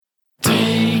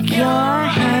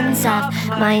pass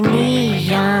off my knee,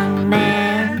 young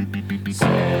man.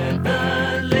 Said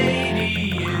the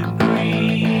lady in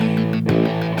green.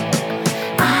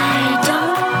 I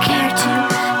don't care to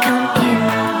come in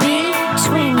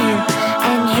between you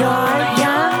and your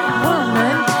young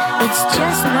woman. It's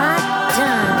just not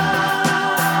done.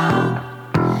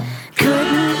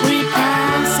 Couldn't we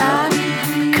pass on?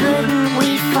 Couldn't we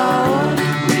fold?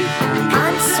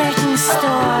 Uncertain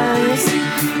stories,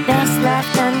 best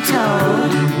left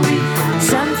untold.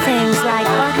 Some things like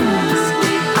buttons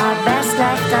are best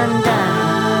left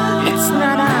undone. It's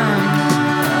not on.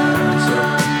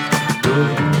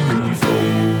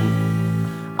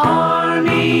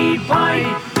 Arnie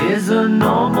Pike is a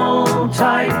normal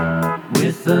type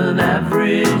with an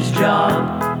average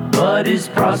job, but his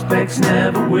prospects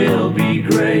never will be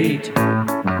great.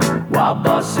 While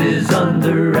bosses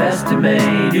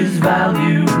underestimate his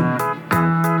value,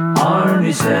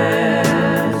 Arnie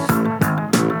says,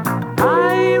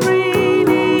 Irene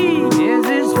is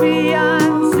his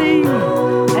fiancée,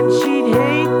 and she'd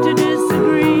hate to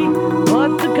disagree,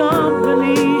 but the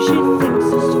company she thinks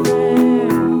is fair.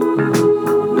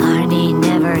 Arnie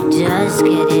never does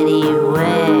get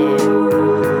anywhere.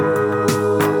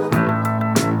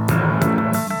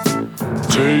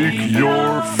 Take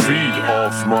your feet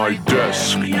off my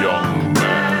desk, young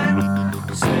man.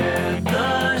 Said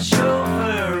the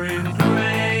chauffeur in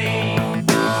gray.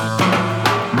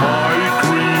 My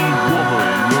green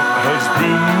woman has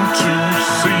been to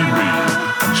see me.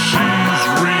 She's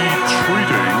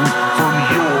retreating from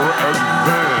your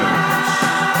advance.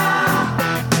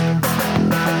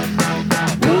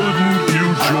 Wouldn't you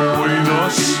join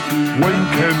us? When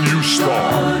can you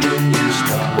start?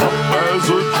 As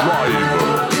a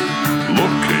driver,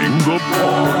 looking the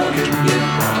part.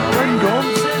 Hang on,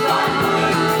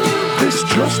 this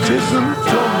just isn't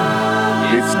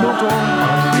done. It's not on,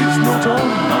 it's not on,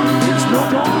 it's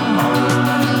not on.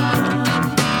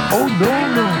 Oh no,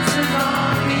 no,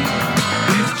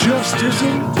 it just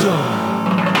isn't done.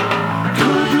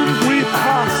 Couldn't we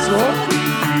pass up?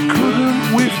 Couldn't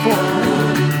we fall?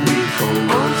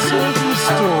 Uncertain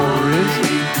stories,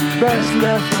 best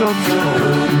left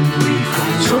untold.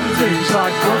 Some things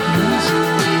like buttons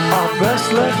are best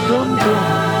left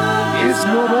undone. It's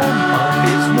not on,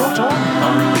 it's not on,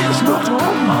 it's not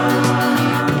on.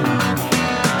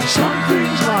 Some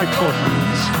things like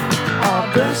buttons are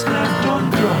best left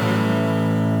undone.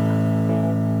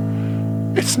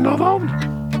 It's not on.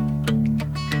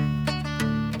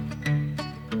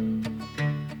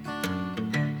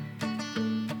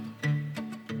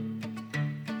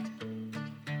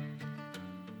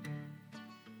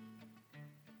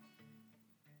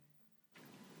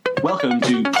 Welcome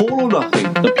to Paul or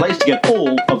Nothing, the place to get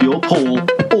all of your Paul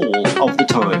all of the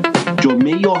time. Join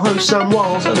me, your host Sam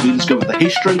Wiles, as we discover the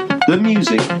history, the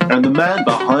music, and the man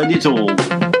behind it all,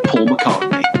 Paul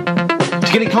McCartney.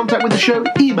 To get in contact with the show,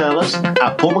 email us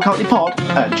at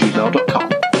paulmccartneypod@gmail.com.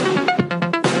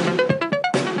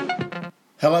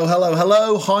 Hello, hello,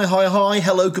 hello, hi, hi, hi,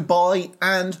 hello, goodbye,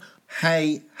 and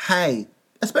hey, hey.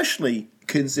 Especially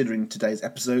considering today's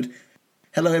episode.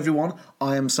 Hello everyone,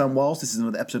 I am Sam Wiles. This is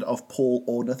another episode of Paul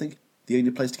or Nothing, the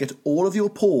only place to get all of your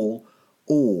Paul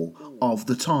all of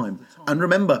the time. And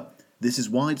remember, this is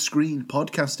widescreen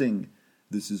podcasting.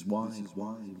 This is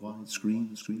widescreen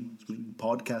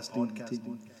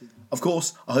podcasting. Of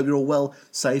course, I hope you're all well,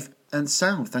 safe and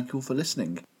sound. Thank you all for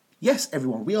listening. Yes,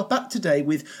 everyone, we are back today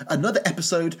with another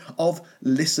episode of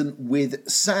Listen with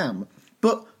Sam.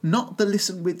 But not the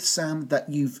Listen with Sam that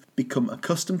you've become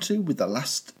accustomed to with the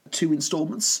last two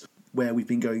instalments, where we've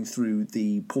been going through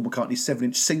the Paul McCartney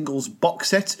 7-inch singles box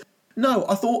set. No,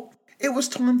 I thought it was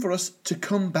time for us to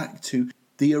come back to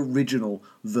the original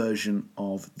version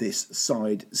of this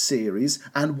side series.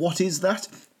 And what is that?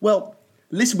 Well,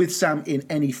 Listen with Sam in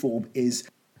any form is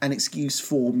an excuse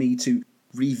for me to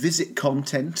revisit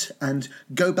content and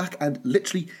go back and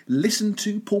literally listen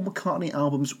to Paul McCartney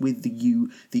albums with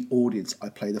you, the audience. I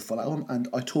play the full album and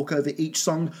I talk over each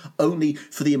song only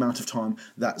for the amount of time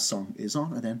that song is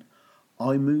on, and then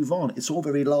I move on. It's all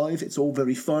very live, it's all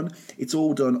very fun, it's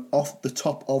all done off the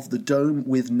top of the dome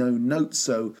with no notes,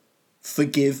 so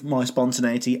forgive my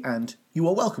spontaneity and you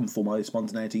are welcome for my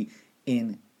spontaneity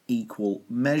in equal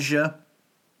measure.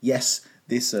 Yes,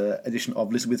 this edition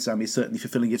of Listen with Sam is certainly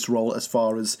fulfilling its role as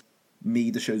far as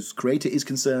me, the show's creator, is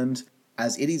concerned,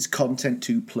 as it is content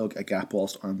to plug a gap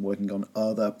whilst I'm working on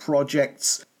other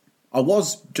projects. I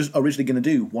was just originally going to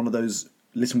do one of those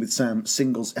Listen with Sam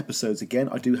singles episodes again.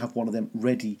 I do have one of them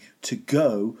ready to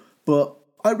go, but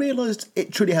I realised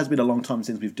it truly has been a long time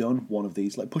since we've done one of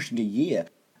these, like pushing a year.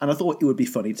 And I thought it would be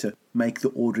funny to make the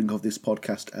ordering of this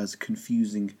podcast as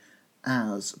confusing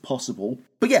as possible.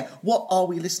 But yeah, what are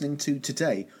we listening to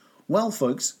today? Well,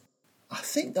 folks, I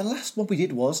think the last one we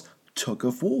did was Tug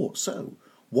of War. So,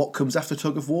 what comes after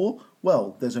Tug of War?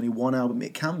 Well, there's only one album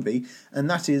it can be, and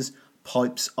that is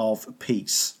Pipes of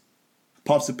Peace.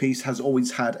 Pipes of Peace has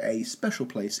always had a special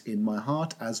place in my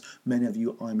heart, as many of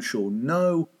you I'm sure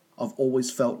know. I've always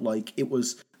felt like it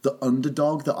was the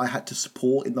underdog that I had to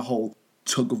support in the whole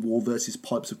Tug of War versus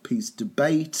Pipes of Peace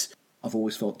debate. I've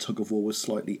always felt Tug of War was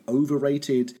slightly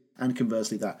overrated, and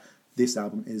conversely that this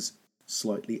album is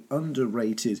slightly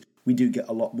underrated. We do get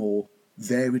a lot more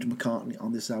varied McCartney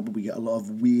on this album. We get a lot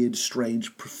of weird,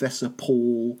 strange Professor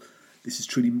Paul. This is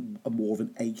truly more of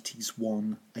an 80s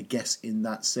one, I guess, in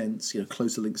that sense.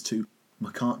 Closer links to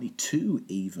McCartney 2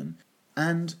 even.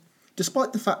 And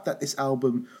despite the fact that this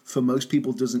album, for most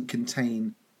people, doesn't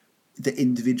contain the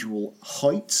individual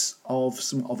heights of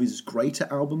some of his greater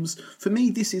albums, for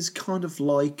me this is kind of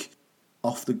like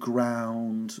Off the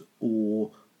Ground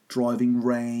or Driving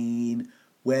Rain,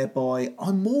 whereby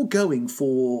I'm more going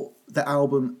for the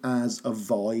album as a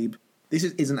vibe. This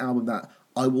is an album that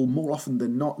I will more often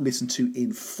than not listen to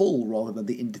in full rather than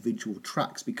the individual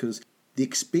tracks, because the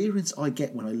experience I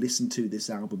get when I listen to this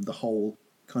album, the whole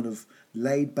kind of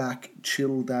laid back,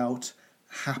 chilled out,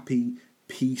 happy,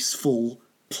 peaceful,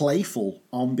 playful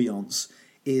ambience,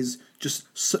 is just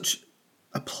such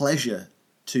a pleasure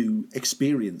to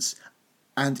experience,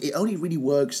 and it only really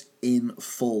works in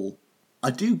full.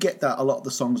 I do get that a lot of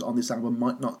the songs on this album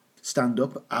might not stand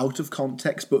up out of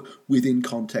context, but within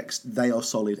context they are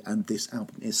solid, and this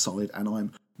album is solid, and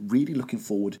I'm really looking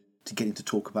forward to getting to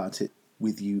talk about it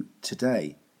with you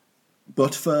today.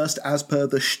 But first, as per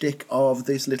the shtick of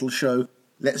this little show,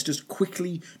 let's just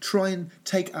quickly try and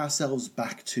take ourselves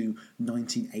back to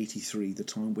 1983, the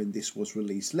time when this was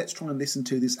released. Let's try and listen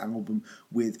to this album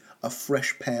with a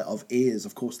fresh pair of ears.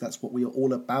 Of course, that's what we are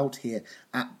all about here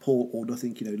at Paul or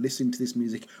Nothing, listening to this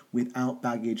music without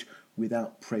baggage,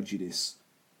 without prejudice.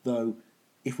 Though,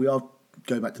 if we are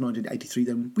going back to 1983,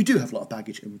 then we do have a lot of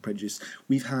baggage and prejudice.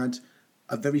 We've had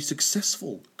a very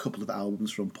successful couple of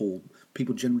albums from Paul.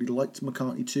 People generally liked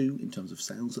McCartney 2, in terms of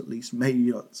sales at least,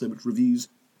 maybe not so much reviews.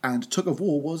 And Tug of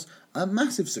War was a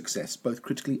massive success, both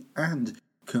critically and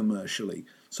commercially.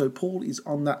 So Paul is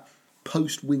on that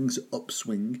post-Wings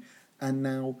upswing, and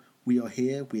now we are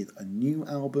here with a new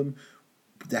album.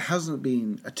 There hasn't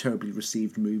been a terribly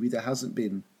received movie. There hasn't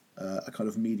been a kind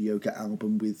of mediocre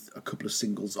album with a couple of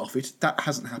singles off it. That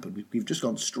hasn't happened. We've just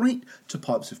gone straight to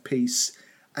Pipes of Peace,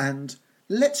 and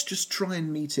let's just try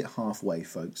and meet it halfway,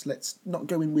 folks. Let's not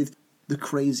go in with the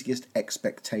craziest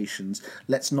expectations.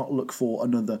 Let's not look for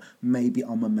another Maybe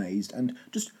I'm Amazed, and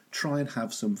just try and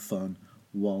have some fun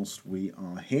whilst we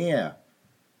are here.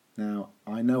 Now,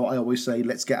 I know I always say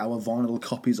let's get our vinyl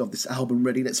copies of this album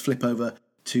ready. Let's flip over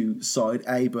to side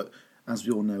A, but as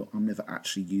we all know, I'm never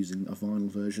actually using a vinyl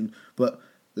version. But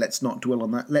let's not dwell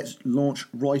on that. Let's launch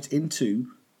right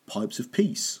into Pipes of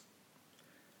Peace.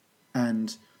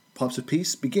 And Pipes of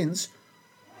Peace begins,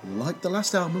 like the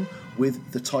last album,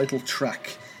 with the title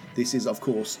track. This is, of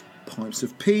course, Pipes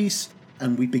of Peace,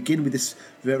 and we begin with this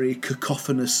very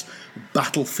cacophonous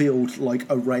battlefield-like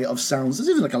array of sounds. There's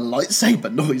even like a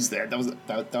lightsaber noise there. That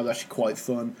was actually quite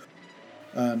fun.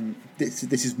 This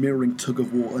is mirroring Tug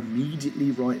of War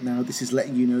immediately right now. This is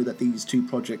letting you know that these two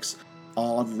projects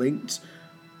are linked.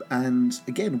 And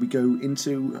again, we go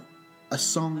into a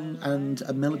song and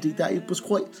a melody that was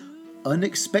quite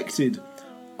unexpected.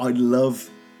 I love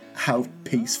how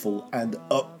peaceful and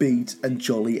upbeat and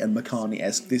jolly and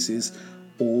McCartney-esque this is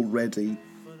already.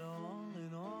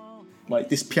 Like,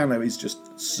 this piano is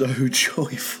just so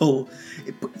joyful.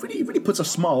 It really puts a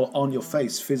smile on your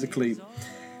face physically.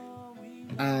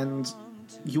 And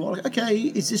you are like, okay,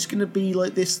 is this going to be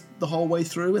like this the whole way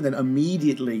through? And then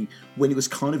immediately, when it was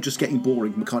kind of just getting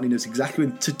boring, McCartney knows exactly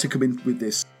when to come in with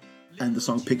this. And the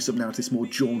song picks up now to this more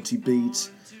jaunty beat.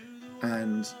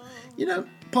 And,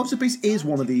 Pipes of Peace is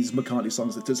one of these McCartney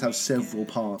songs that does have several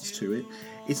parts to it.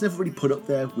 It's never really put up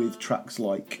there with tracks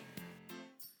like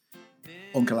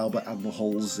Uncle Albert, Admiral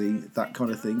Halsey, that kind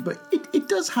of thing. But it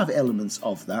does have elements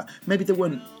of that. Maybe there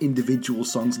weren't individual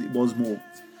songs, and it was more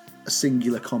a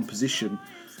singular composition.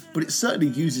 But it certainly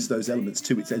uses those elements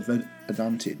to its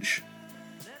advantage.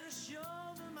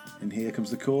 And here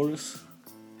comes the chorus.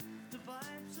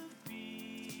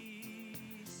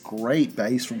 Great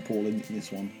bass from Paul in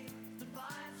this one.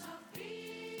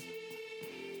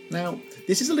 Now,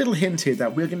 this is a little hint here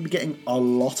that we're going to be getting a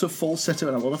lot of falsetto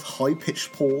and a lot of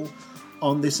high-pitched Paul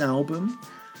on this album.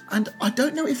 And I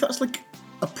don't know if that's like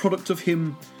a product of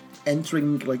him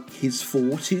entering like his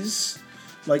 40s.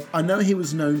 Like, I know he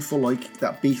was known for like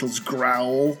that Beatles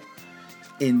growl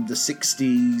in the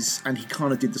 60s, and he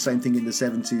kind of did the same thing in the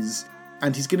 70s,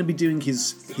 and he's going to be doing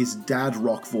his dad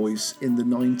rock voice in the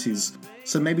 90s.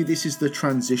 So maybe this is the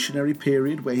transitionary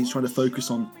period where he's trying to focus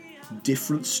on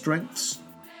different strengths.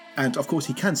 And of course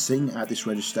he can sing at this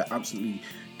register absolutely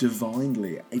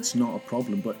divinely, it's not a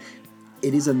problem, but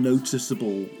it is a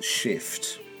noticeable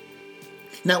shift.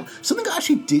 Now, something I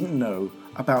actually didn't know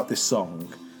about this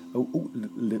song,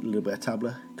 little bit of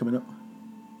tabla coming up.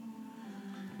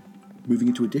 Moving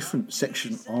into a different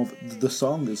section of the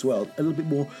song as well, a little bit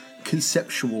more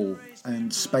conceptual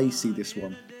and spacey, this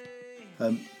one.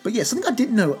 But yeah, something I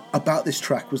didn't know about this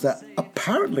track was that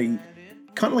apparently,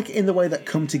 kind of like in the way that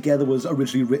Come Together was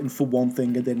originally written for one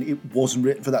thing and then it wasn't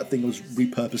written for that thing, it was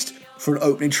repurposed for an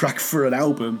opening track for an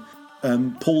album.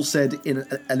 Paul said in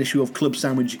an issue of Club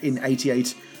Sandwich in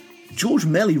 '88, George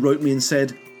Melly wrote me and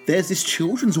said, there's this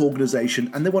children's organisation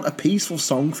and they want a peaceful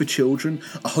song for children,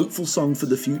 a hopeful song for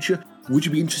the future. Would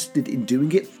you be interested in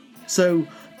doing it? So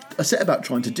I set about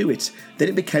trying to do it. Then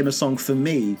it became a song for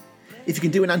me. If you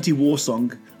can do an anti-war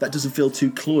song that doesn't feel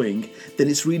too cloying, then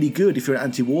it's really good if you're an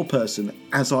anti-war person,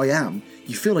 as I am.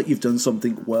 You feel like you've done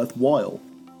something worthwhile.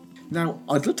 Now,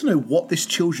 I'd love to know what this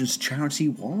children's charity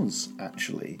was,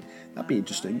 actually. That'd be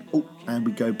interesting. Oh, and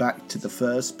we go back to the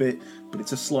first bit, but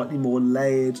it's a slightly more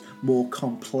layered, more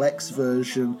complex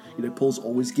version. You know, Paul's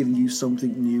always giving you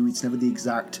something new. It's never the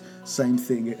exact same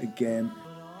thing again.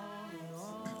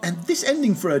 And this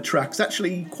ending for a track is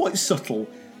actually quite subtle.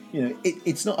 You know,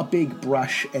 it's not a big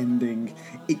brash ending.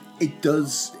 It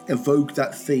does evoke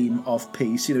that theme of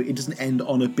peace. You know, it doesn't end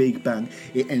on a big bang.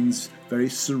 It ends very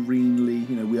serenely.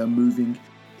 You know, we are moving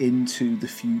into the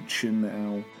future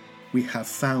now. We have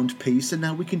found peace, and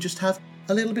now we can just have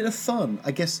a little bit of fun.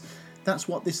 I guess that's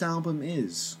what this album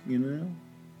is, you know?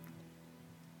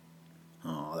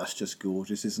 Oh, that's just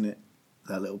gorgeous, isn't it?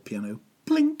 That little piano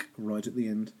blink right at the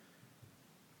end.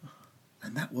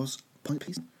 And that was Point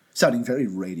Peace. Sounding very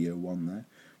Radio 1 there.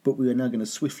 But we are now going to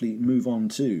swiftly move on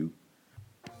to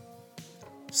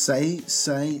Say,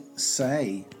 Say,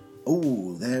 Say.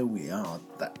 Oh, there we are.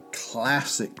 That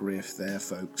classic riff there,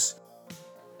 folks.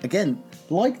 Again,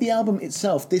 like the album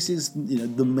itself, this is, you know,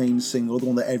 the main single, the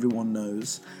one that everyone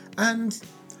knows. And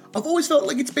I've always felt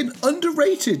like it's been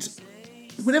underrated.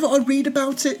 Whenever I read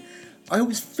about it, I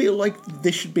always feel like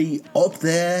this should be up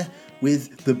there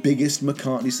with the biggest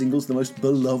McCartney singles, the most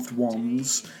beloved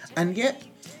ones. And yet,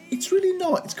 it's really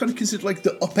not. It's kind of considered like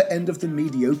the upper end of the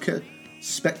mediocre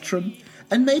spectrum.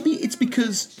 And maybe it's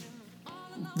because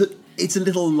it's a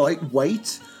little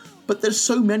lightweight, but there's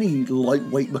so many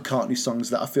lightweight McCartney songs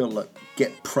that I feel like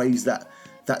get praise that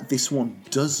this one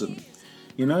doesn't.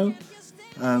 You know?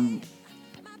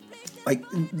 Like,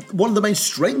 one of the main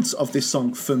strengths of this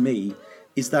song for me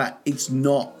is that it's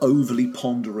not overly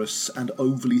ponderous and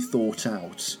overly thought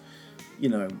out. You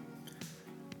know,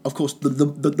 of course,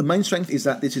 the main strength is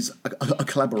that this is a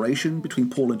collaboration between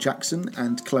Paul and Jackson,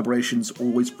 and collaborations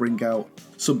always bring out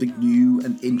something new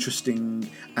and interesting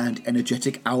and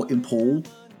energetic out in Paul.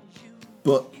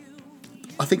 But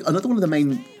I think another one of the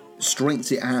main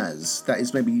strengths it has that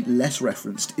is maybe less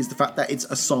referenced is the fact that it's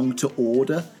a song to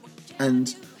order.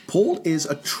 And Paul is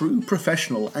a true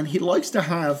professional, and he likes to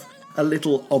have a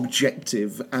little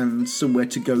objective and somewhere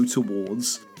to go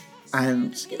towards.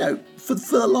 And, you know, for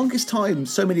the longest time,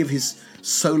 so many of his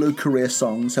solo career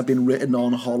songs have been written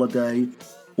on holiday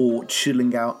or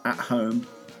chilling out at home.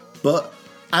 But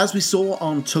as we saw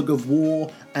on Tug of War,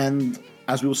 and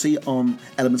as we will see on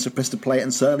Elements of Press to Play,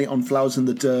 and certainly on Flowers in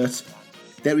the Dirt,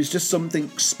 there is just something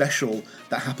special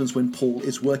that happens when Paul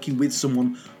is working with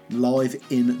someone live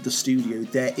in the studio.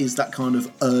 There is that kind of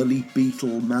early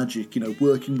Beatle magic, you know,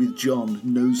 working with John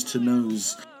nose to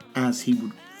nose, as he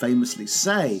would famously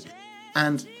say.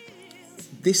 And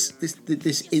this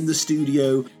in the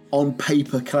studio, on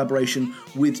paper collaboration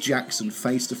with Jackson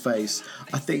face to face,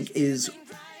 I think is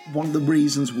one of the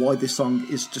reasons why this song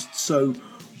is just so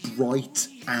bright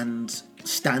and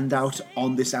stand out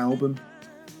on this album.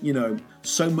 You know,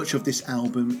 so much of this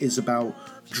album is about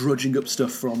drudging up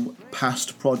stuff from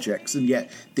past projects, and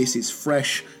yet this is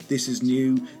fresh, this is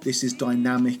new, this is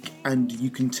dynamic, and you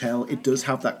can tell it does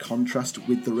have that contrast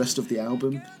with the rest of the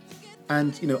album.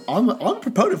 And, you know, I'm a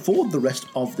proponent for the rest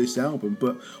of this album,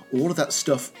 but all of that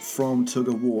stuff from Tug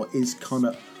of War is kind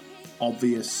of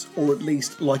obvious, or at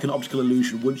least like an optical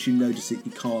illusion. Once you notice it,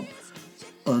 you can't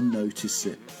unnotice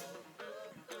it.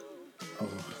 Oh.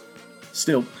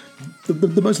 Still,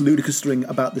 the most ludicrous thing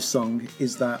about this song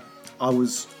is that I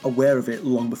was aware of it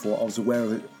long before I was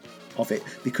aware of it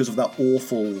because of that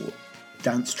awful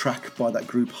dance track by that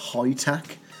group High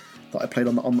Tack that I played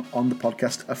on the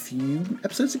podcast a few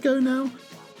episodes ago now.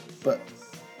 But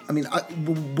I mean,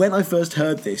 when I first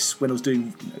heard this, when I was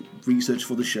doing research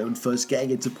for the show and first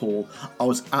getting into Paul, I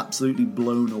was absolutely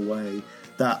blown away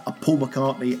that a Paul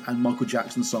McCartney and Michael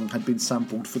Jackson song had been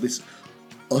sampled for this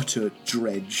utter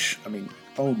dredge. I mean,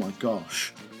 oh my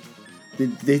gosh.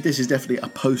 This is definitely a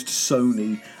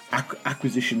post-Sony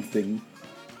acquisition thing.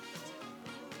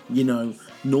 You know,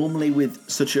 normally with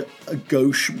such a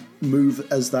gauche move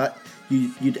as that,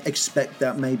 you'd expect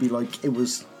that maybe like it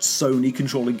was Sony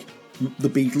controlling the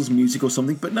Beatles' music or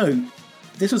something, but no,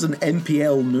 this was an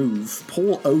NPL move.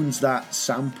 Paul owns that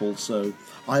sample, so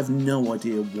I have no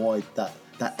idea why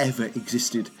that ever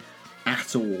existed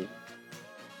at all.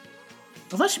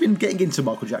 I've actually been getting into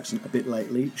Michael Jackson a bit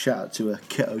lately. Shout out to a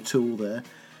Keto Tool there.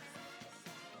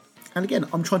 And again,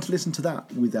 I'm trying to listen to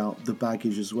that without the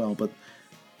baggage as well, but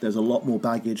there's a lot more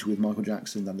baggage with Michael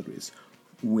Jackson than there is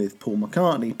with Paul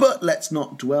McCartney. But let's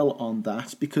not dwell on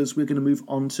that, because we're going to move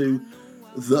on to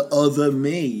The Other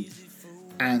Me.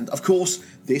 And of course,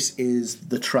 this is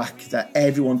the track that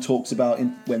everyone talks about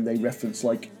when they reference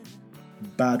like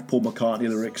bad Paul McCartney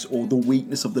lyrics or the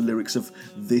weakness of the lyrics of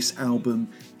this album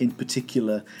in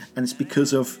particular. And it's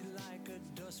because of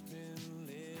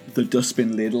the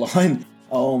dustbin lid line.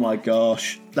 Oh my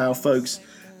gosh. Now, folks,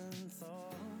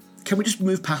 can we just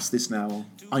move past this now?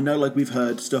 I know, like, we've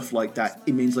heard stuff like that.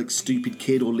 It means, like, stupid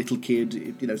kid or little kid.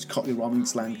 You know, it's Cockney rhyming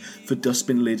slang for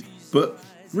dustbin lid. But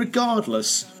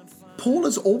regardless, Paul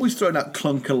has always thrown out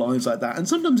clunker lines like that, and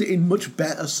sometimes in much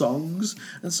better songs.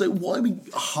 And so why are we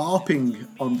harping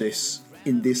on this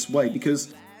in this way?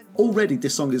 Because already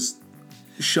this song has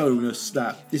shown us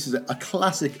that this is a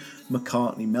classic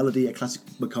McCartney melody, a classic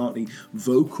McCartney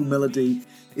vocal melody.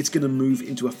 It's going to move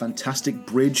into a fantastic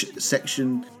bridge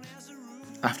section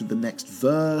after the next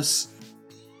verse.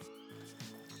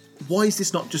 Why is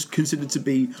this not just considered to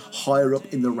be higher up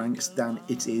in the ranks than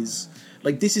it is?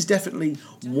 Like, this is definitely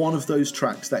one of those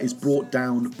tracks that is brought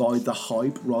down by the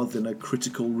hype rather than a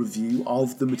critical review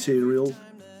of the material.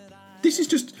 This is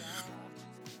just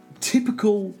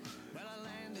typical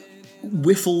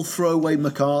whiffle throwaway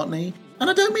McCartney. And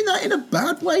I don't mean that in a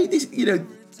bad way. This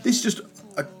is just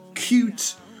a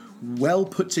cute, well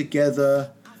put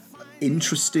together,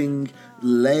 interesting,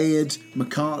 layered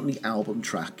McCartney album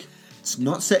track. It's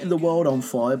not setting the world on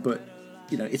fire, but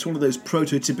it's one of those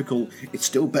prototypical, it's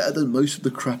still better than most of the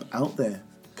crap out there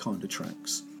kind of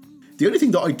tracks. The only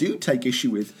thing that I do take issue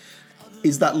with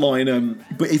is that line,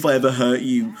 but if I ever hurt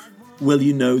you, will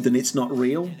you know then it's not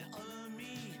real?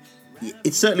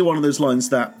 It's certainly one of those lines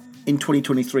that in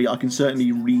 2023 I can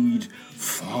certainly read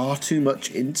far too much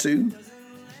into.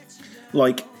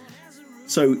 Like,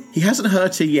 so he hasn't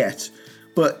hurt her yet,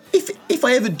 but if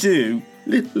I ever do,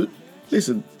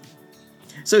 listen.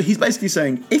 So he's basically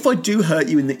saying, if I do hurt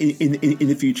you in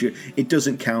the future, it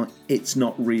doesn't count. It's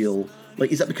not real.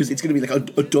 Like, is that because it's going to be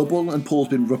like a double and Paul's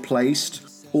been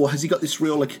replaced, or has he got this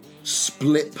real like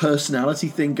split personality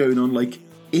thing going on? Like,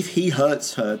 if he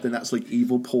hurts her, then that's like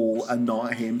evil Paul and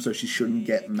not him, so she shouldn't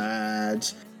get mad.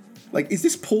 Like, is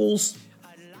this Paul's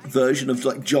version of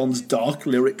like John's dark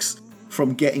lyrics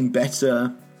from Getting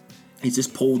Better? Is this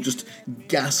Paul just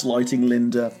gaslighting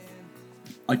Linda?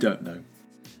 I don't know.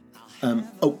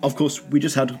 Of course, we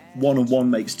just had 1 and 1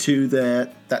 makes 2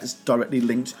 there. That's directly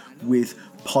linked with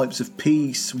Pipes of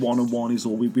Peace. 1 and 1 is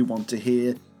all we want to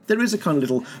hear. There is a kind of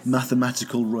little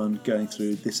mathematical run going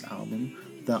through this album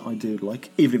that I do like,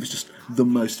 even if it's just the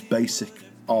most basic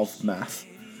of math.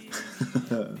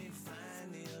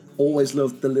 Always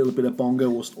loved the little bit of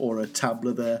bongo or a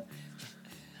tabla there.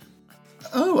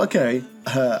 Oh, okay.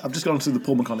 I've just gone to the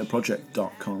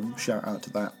PaulMcCartneyProject.com. Shout out to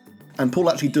that. And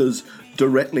Paul actually does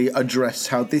directly address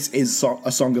how this is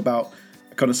a song about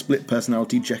a kind of split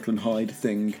personality Jekyll and Hyde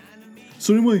thing.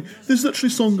 So anyway, this is actually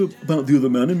a song about the other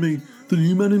man in me, the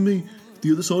new man in me,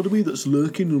 the other side of me that's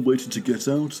lurking and waiting to get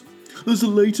out. There's a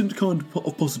latent kind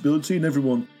of possibility in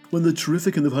everyone. When they're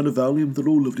terrific and they've had a Valium, they're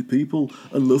all lovely people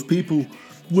and love people.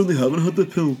 When they haven't had their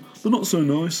pill, they're not so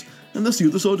nice. And that's the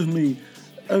other side of me.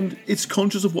 And it's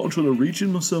conscious of what I'm trying to reach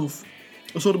in myself.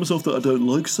 A side of myself that I don't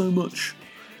like so much.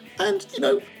 And,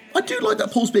 I do like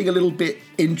that Paul's being a little bit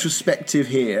introspective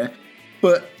here,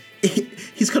 but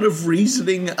his kind of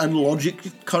reasoning and logic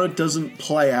kind of doesn't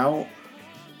play out.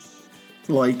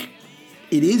 Like,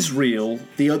 it is real.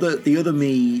 The other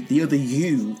me, the other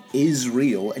you is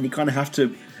real, and you kind of have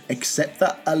to accept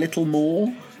that a little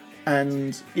more.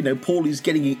 And, Paul is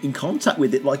getting in contact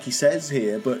with it, like he says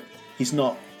here, but he's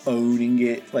not owning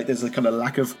it. Like, there's a kind of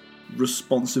lack of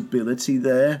responsibility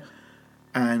there.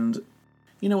 And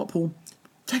you know what, Paul?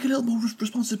 Take a little more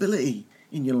responsibility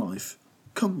in your life.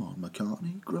 Come on,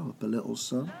 McCartney, grow up a little,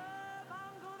 son.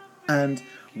 And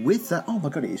with that, oh my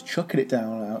God, it is chucking it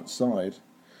down outside.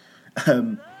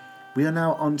 We are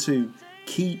now on to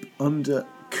Keep Under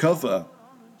Cover.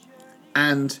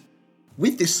 And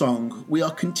with this song, we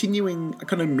are continuing a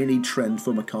kind of mini trend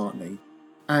for McCartney.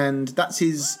 And that's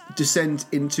his descent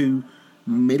into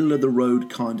middle of the road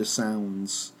kind of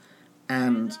sounds.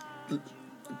 And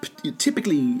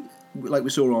typically, like we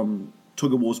saw on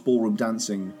Tug of War's Ballroom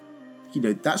Dancing, you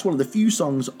know, that's one of the few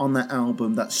songs on that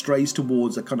album that strays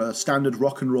towards a kind of standard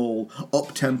rock and roll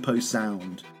up-tempo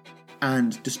sound.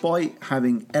 And despite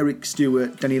having Eric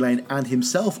Stewart, Denny Laine and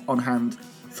himself on hand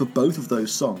for both of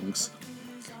those songs,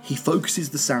 he focuses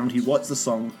the sound, he writes the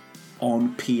song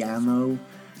on piano.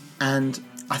 And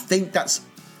I think that's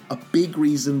a big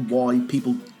reason why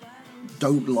people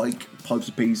don't like Pipes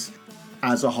of Peace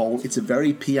as a whole. It's a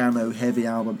very piano-heavy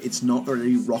album. It's not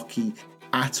very rocky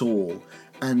at all.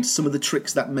 And some of the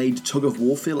tricks that made Tug of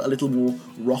War feel a little more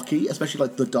rocky, especially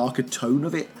like the darker tone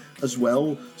of it as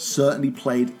well, certainly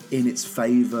played in its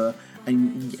favour.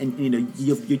 And you know,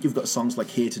 you've got songs like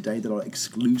Here Today that are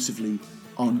exclusively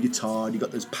on guitar, and you've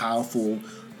got those powerful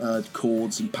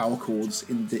chords and power chords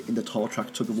in the title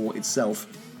track Tug of War itself.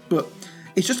 But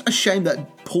it's just a shame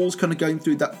that Paul's kind of going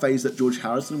through that phase that George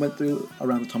Harrison went through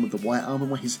around the time of the White Album,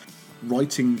 where he's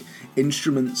writing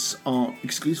instruments are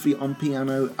exclusively on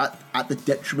piano at the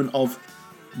detriment of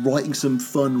writing some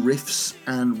fun riffs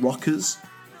and rockers.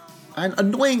 And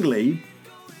annoyingly,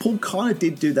 Paul kind of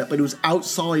did do that, but it was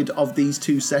outside of these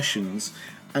two sessions,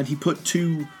 and he put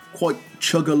two quite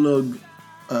chug-a-lug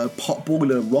pot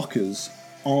boiler rockers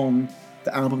on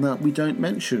the album that we don't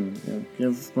mention. You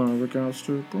know, give my regards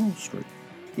to Broad Street.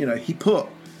 You know, he put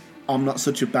I'm Not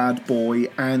Such a Bad Boy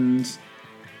and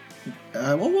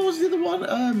what was the other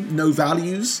one? No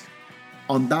Values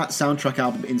on that soundtrack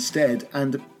album instead.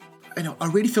 And you know, I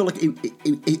really feel like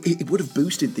it would have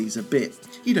boosted these a bit.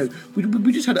 You know,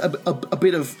 we just had a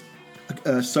bit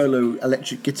of solo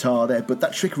electric guitar there, but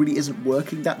that trick really isn't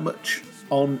working that much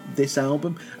on this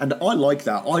album, and I like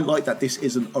that. I like that this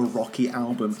isn't a rocky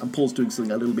album, and Paul's doing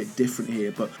something a little bit different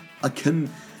here, but I can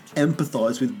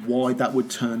empathise with why that would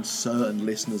turn certain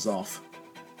listeners off.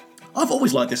 I've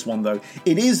always liked this one though.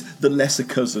 It is the lesser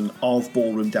cousin of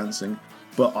Ballroom Dancing,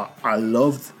 but I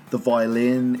love the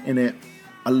violin in it.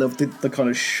 I love the kind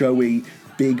of showy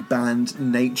big band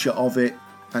nature of it,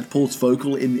 and Paul's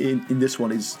vocal in this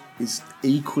one is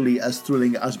equally as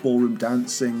thrilling as Ballroom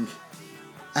Dancing.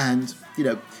 And, you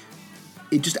know,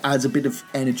 it just adds a bit of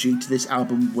energy to this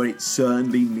album where it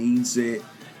certainly needs it,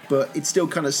 but it's still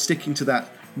kind of sticking to that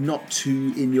not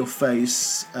too in your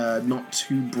face, not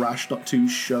too brash, not too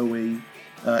showy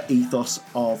ethos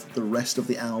of the rest of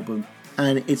the album.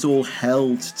 And it's all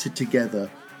held together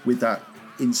with that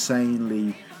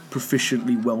insanely,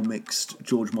 proficiently well-mixed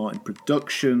George Martin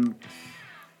production.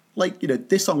 Like, you know,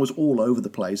 this song was all over the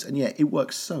place, and yeah, it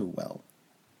works so well.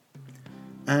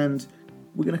 And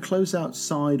we're going to close out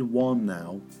side one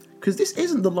now, because this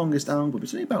isn't the longest album.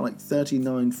 It's only about like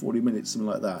 39, 40 minutes, something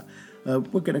like that.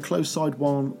 We're going to close side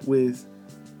one with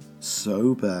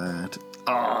So Bad.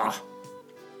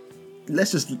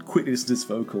 Let's just quickly listen to this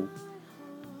vocal.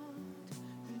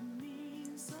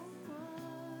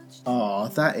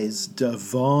 That is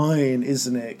divine,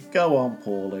 isn't it? Go on,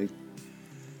 Paulie.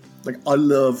 Like, I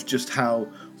love just how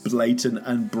blatant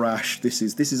and brash this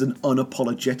is. This is an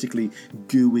unapologetically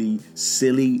gooey,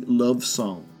 silly love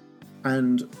song.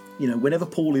 And, you know, whenever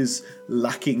Paul is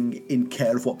lacking in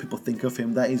care of what people think of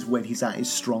him, that is when he's at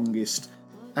his strongest.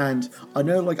 And I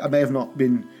know, like, I may have not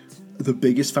been the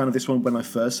biggest fan of this one when I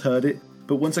first heard it,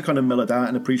 but once I kind of mellowed out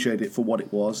and appreciated it for what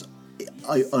it was,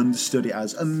 I understood it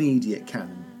as immediate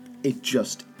canon. It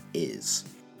just is.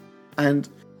 And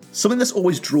something that's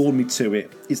always drawn me to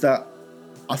it is that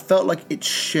I felt like it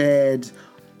shared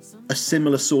a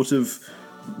similar sort of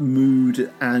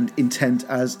mood and intent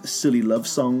as Silly Love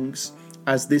Songs,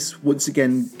 as this once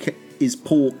again is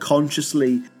Paul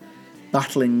consciously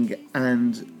battling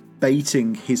and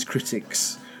baiting his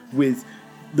critics with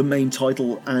the main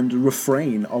title and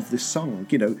refrain of this song.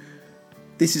 You know,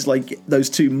 this is like those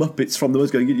two Muppets from the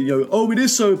West going, you know, oh, it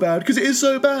is so bad because it is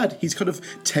so bad. He's kind of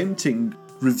tempting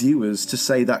reviewers to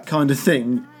say that kind of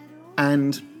thing,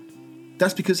 and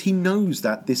that's because he knows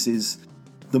that this is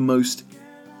the most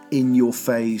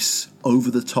in-your-face,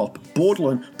 over-the-top,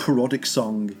 borderline parodic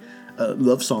song,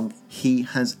 love song he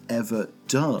has ever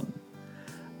done.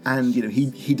 And, you know,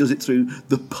 he does it through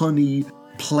the punny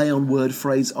play-on-word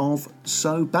phrase of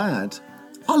so bad.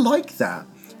 I like that.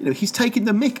 You know, he's taking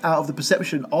the mick out of the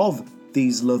perception of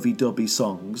these lovey-dovey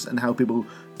songs and how people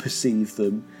perceive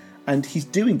them. And he's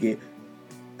doing it,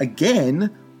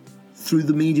 again, through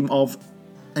the medium of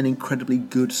an incredibly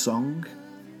good song.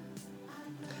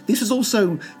 This is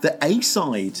also the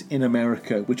A-side in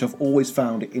America, which I've always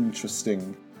found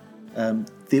interesting.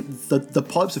 The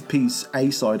Pipes of Peace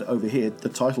A-side over here, the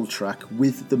title track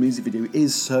with the music video,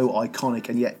 is so iconic,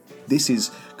 and yet this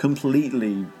is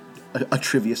completely a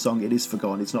trivia song. It is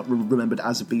forgotten. It's not remembered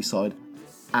as a B-side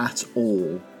at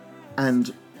all.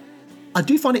 And I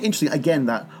do find it interesting, again,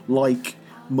 that like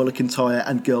Muller Kintyre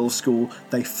and Girls' School,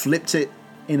 they flipped it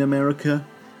in America.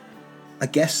 I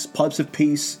guess Pipes of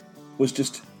Peace was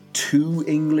just too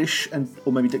English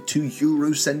or maybe too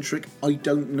Eurocentric. I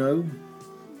don't know.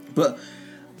 But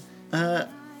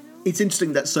it's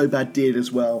interesting that So Bad did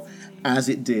as well as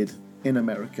it did in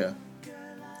America.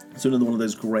 It's another one of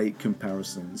those great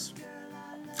comparisons.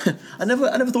 I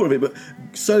never thought of it, but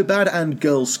So Bad and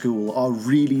Girls' School are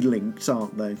really linked,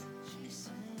 aren't they?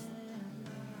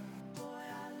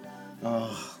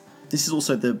 This is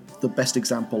also the best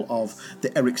example of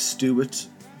the Eric Stewart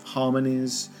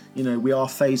harmonies. You know, we are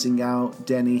phasing out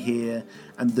Denny here,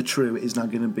 and the trio is now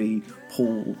going to be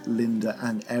Paul, Linda,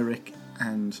 and Eric,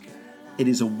 and it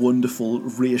is a wonderful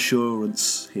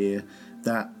reassurance here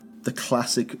that the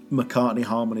classic McCartney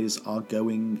harmonies are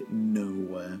going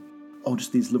nowhere. Oh,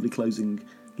 just these lovely closing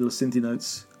little synthy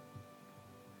notes.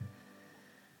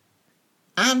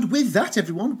 And with that,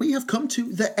 everyone, we have come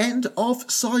to the end of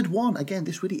side one. Again,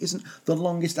 this really isn't the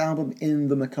longest album in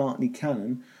the McCartney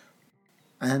canon.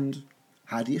 And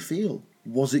how do you feel?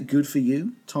 Was it good for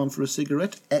you? Time for a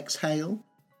cigarette? Exhale?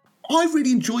 I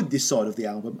really enjoyed this side of the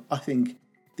album. I think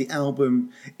the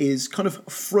album is kind of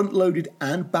front-loaded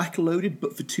and back-loaded,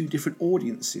 but for two different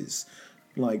audiences.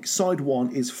 Like, side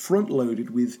one is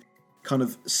front-loaded with kind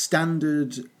of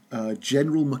standard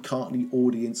general McCartney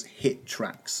audience hit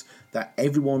tracks that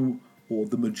everyone or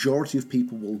the majority of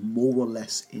people will more or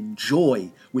less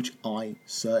enjoy, which I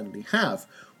certainly have.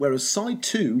 Whereas side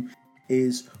two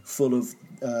is full of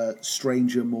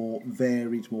stranger, more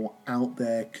varied, more out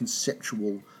there,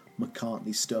 conceptual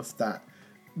McCartney stuff that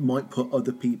might put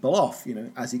other people off, you know,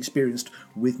 as experienced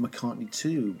with McCartney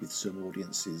 2 with some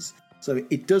audiences. So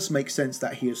it does make sense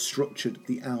that he has structured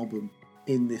the album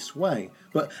in this way.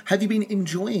 But have you been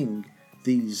enjoying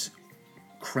these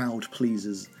crowd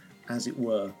pleasers, as it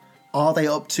were? Are they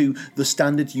up to the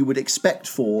standard you would expect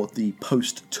for the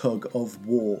post-Tug of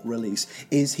War release?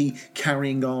 Is he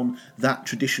carrying on that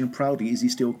tradition proudly? Is he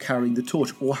still carrying the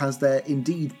torch? Or has there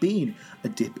indeed been a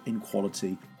dip in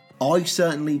quality? I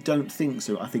certainly don't think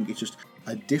so. I think it's just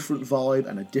a different vibe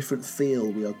and a different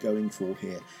feel we are going for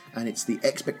here. And it's the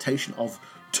expectation of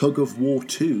Tug of War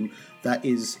 2 that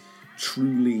is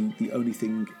truly the only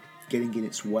thing getting in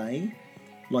its way.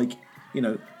 Like, you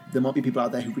know, there might be people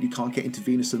out there who really can't get into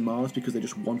Venus and Mars because they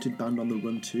just wanted Band on the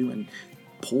Run 2, and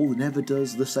Paul never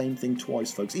does the same thing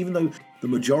twice, folks. Even though the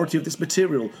majority of this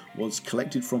material was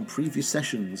collected from previous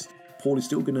sessions, Paul is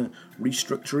still going to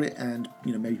restructure it and,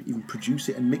 you know, maybe even produce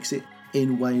it and mix it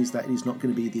in ways that it is not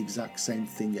going to be the exact same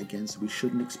thing again, so we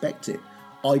shouldn't expect it.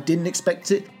 I didn't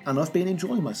expect it, and I've been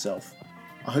enjoying myself.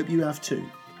 I hope you have too.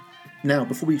 Now,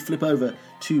 before we flip over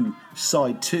to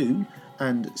side 2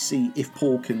 and see if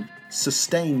Paul can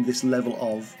sustain this level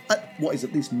of, what is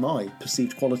at least my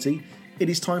perceived quality, it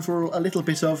is time for a little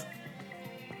bit of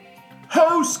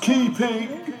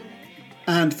housekeeping.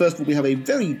 And first of all, we have a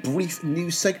very brief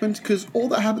news segment, because all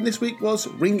that happened this week was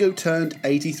Ringo turned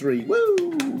 83.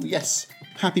 Woo! Yes.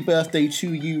 Happy birthday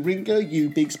to you, Ringo, you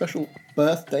big special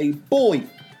birthday boy.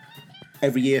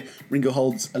 Every year, Ringo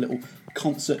holds a little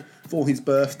concert for his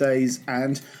birthdays,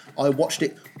 and I watched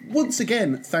it once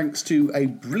again thanks to a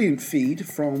brilliant feed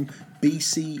from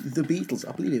BC The Beatles.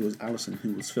 I believe it was Alison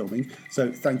who was filming,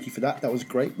 so thank you for that. That was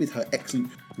great with her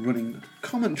excellent running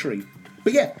commentary.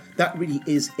 But yeah, that really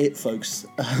is it, folks.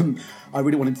 I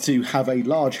really wanted to have a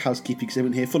large housekeeping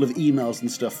segment here full of emails and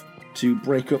stuff to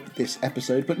break up this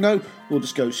episode, but no, we'll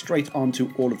just go straight on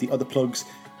to all of the other plugs.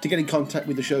 To get in contact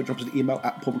with the show, drop us an email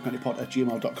at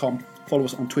paulmccartneypod@gmail.com. Follow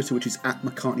us on Twitter, which is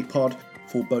 @McCartneyPod.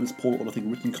 For bonus Paul or Nothing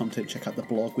written content, check out the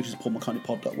blog, which is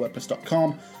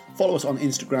paulmccartneypod.wordpress.com. Follow us on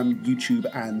Instagram, YouTube,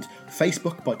 and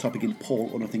Facebook by typing in Paul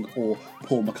or Nothing or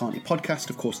Paul McCartney Podcast.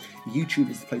 Of course, YouTube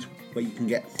is the place where you can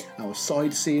get our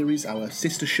side series, our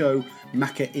sister show,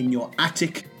 Macca in Your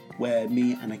Attic, where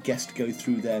me and a guest go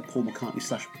through their Paul McCartney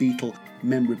 /Beatle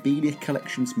memorabilia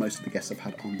collections. Most of the guests I've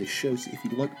had on this show. So if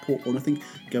you like Paul or Nothing,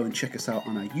 go and check us out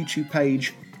on our YouTube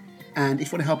page. And if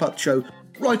you want to help out the show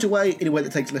right away in a way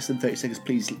that takes less than 30 seconds,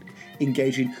 please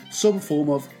engage in some form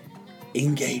of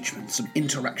engagement, some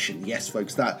interaction. Yes,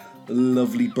 folks, that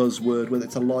lovely buzzword, whether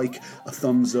it's a like, a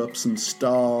thumbs up, some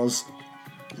stars,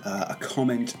 a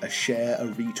comment, a share, a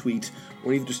retweet,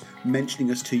 or even just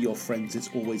mentioning us to your friends. It's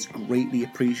always greatly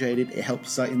appreciated. It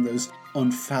helps us out in those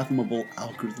unfathomable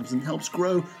algorithms and helps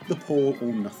grow the Paul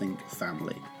or Nothing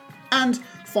family. And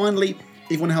finally,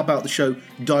 if you want to help out the show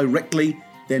directly,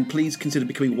 then please consider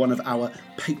becoming one of our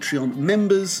Patreon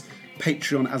members.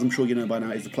 Patreon, as I'm sure you know by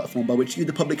now, is the platform by which you,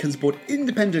 the public, can support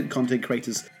independent content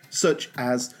creators such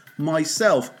as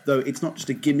myself. Though it's not just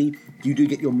a gimme, you do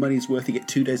get your money's worth. You get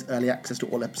 2 days early access to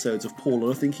all episodes of Paul or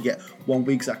Nothing. You get 1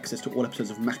 week's access to all episodes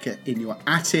of Macca in Your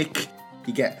Attic.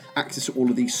 You get access to all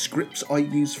of these scripts I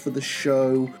use for the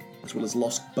show, as well as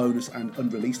lost bonus and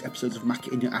unreleased episodes of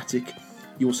Macca in Your Attic.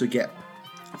 You also get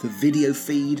the video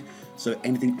feed, so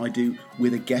anything I do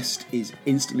with a guest is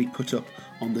instantly put up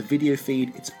on the video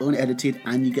feed. It's unedited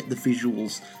and you get the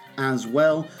visuals as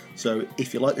well. So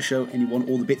if you like the show and you want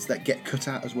all the bits that get cut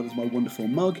out, as well as my wonderful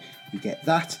mug, you get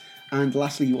that. And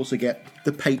lastly, you also get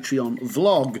the Patreon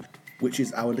vlog, which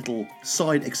is our little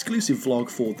side exclusive vlog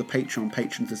for the Patreon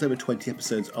patrons. There's over 20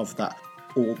 episodes of that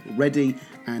already,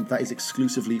 and that is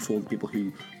exclusively for the people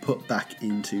who put back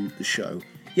into the show.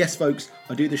 Yes, folks,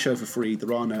 I do the show for free.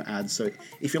 There are no ads, so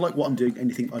if you like what I'm doing and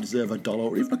you think I deserve $1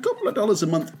 or even a couple of dollars a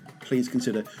month, please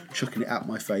consider chucking it at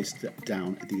my face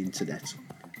down the internet.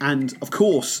 And, of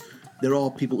course, there are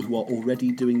people who are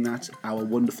already doing that, our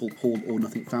wonderful Paul or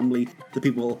Nothing family, the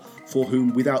people for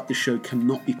whom without this show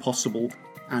cannot be possible,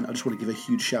 and I just want to give a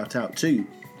huge shout out to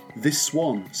This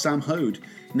Swan, Sam Hode,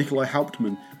 Nikolai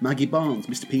Hauptmann, Maggie Barnes,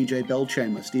 Mr. PJ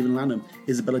Belchamber, Stephen Lanham,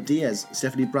 Isabella Diaz,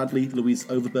 Stephanie Bradley, Louise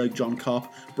Overberg, John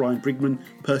Karp, Brian Brigman,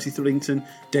 Percy Thurlington,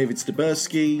 David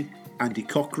Staberski, Andy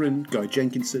Cochran, Guy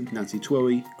Jenkinson, Nancy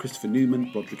Twoey, Christopher Newman,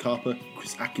 Roderick Harper,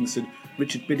 Chris Atkinson,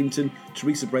 Richard Biddington,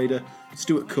 Teresa Brader,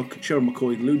 Stuart Cook, Cheryl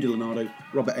McCoy, Lou DiLeonardo,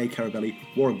 Robert A. Carabelli,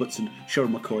 Warren Butson,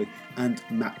 Cheryl McCoy, and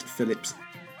Matt Phillips.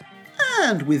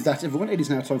 And with that, everyone, it is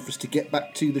now time for us to get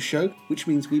back to the show, which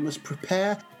means we must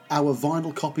prepare our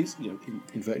vinyl copies, in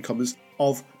inverted commas,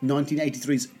 of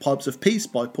 1983's Pipes of Peace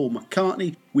by Paul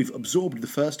McCartney. We've absorbed the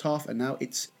first half, and now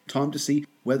it's time to see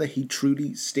whether he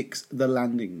truly sticks the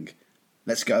landing.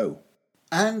 Let's go.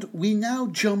 And we now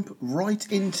jump right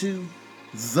into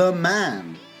The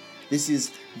Man. This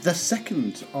is the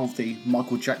second of the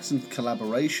Michael Jackson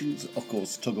collaborations. Of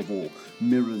course, Tug of War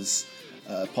mirrors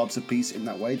Pipes of Peace in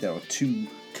that way. There are 2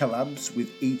 collabs with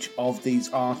each of these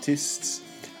artists.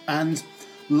 And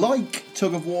like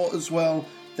Tug of War as well,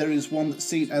 there is one that's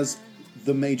seen as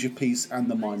the major piece and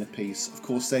the minor piece. Of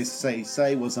course,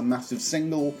 Say was a massive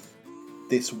single.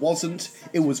 This wasn't.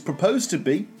 It was proposed to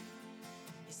be,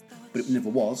 but it never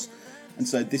was. And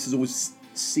so this is always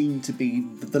seen to be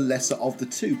the lesser of the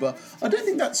 2. But I don't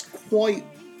think that's quite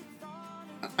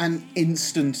an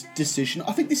instant decision.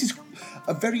 I think this is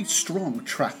a very strong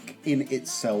track in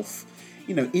itself.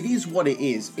 It is what it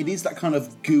is. It is that kind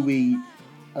of gooey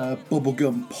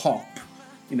bubblegum pop.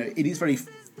 It is very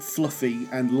fluffy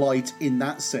and light in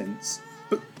that sense.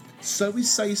 But so is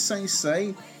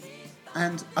Say.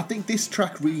 And I think this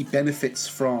track really benefits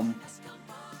from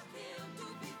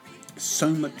so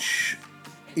much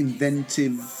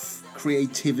inventive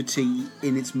creativity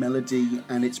in its melody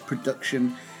and its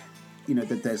production.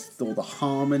 That there's all the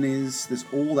harmonies, there's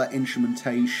all that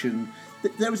instrumentation.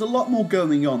 There is a lot more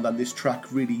going on than this track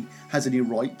really has any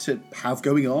right to have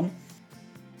going on.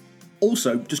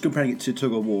 Also, just comparing it to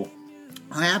Tug of War,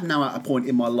 I am now at a point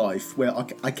in my life where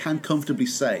I can comfortably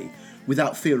say,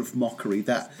 without fear of mockery,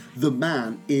 that The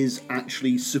Man is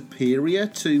actually superior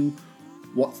to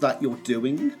What's That You're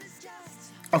Doing.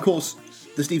 Of course,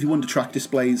 the Stevie Wonder track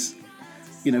displays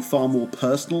far more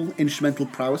personal instrumental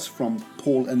prowess from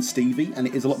Paul and Stevie, and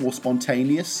it is a lot more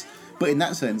spontaneous. But in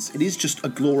that sense, it is just a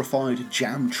glorified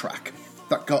jam track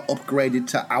that got upgraded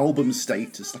to album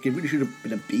status. Like, it really should have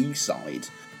been a B-side.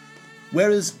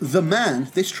 Whereas The Man,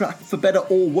 this track, for better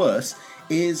or worse,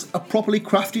 is a properly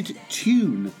crafted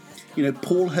tune.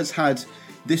 Paul has had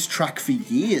this track for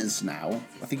years now.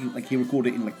 I think he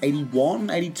recorded it in 81,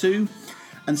 82.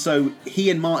 And so he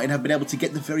and Martin have been able to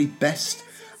get the very best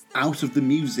out of the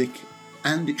music,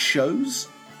 and it shows.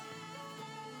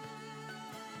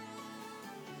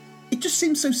 It just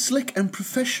seems so slick and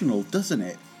professional, doesn't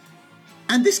it?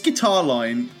 And this guitar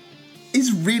line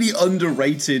is really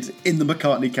underrated in the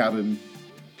McCartney canon.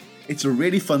 It's a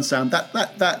really fun sound.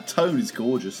 That tone is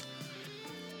gorgeous.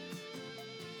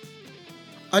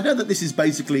 I know that this is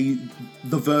basically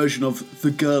the version of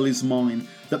The Girl Is Mine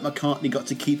that McCartney got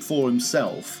to keep for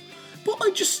himself, but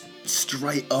I just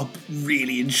straight up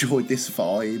really enjoyed this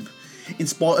vibe. In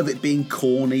spite of it being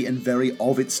corny and very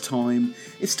of its time,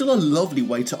 it's still a lovely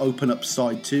way to open up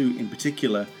side 2 in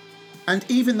particular. And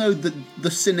even though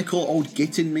the cynical old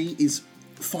git in me is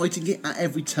fighting it at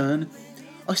every turn,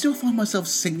 I still find myself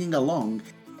singing along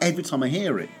every time I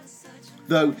hear it.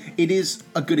 Though it is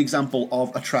a good example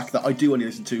of a track that I do only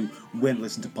listen to when I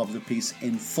listen to Pops of Peace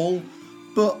in full,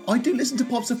 but I do listen to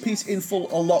Pops of Peace in full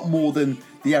a lot more than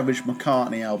the average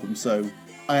McCartney album, so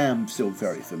I am still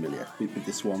very familiar with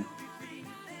this one.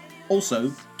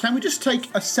 Also, can we just take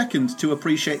a second to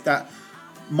appreciate that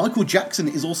Michael Jackson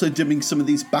is also doing some of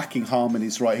these backing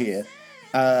harmonies right here,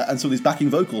 and some of these backing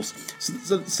vocals.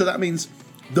 So that means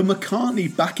the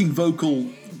McCartney backing vocal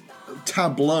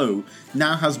tableau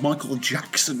now has Michael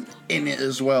Jackson in it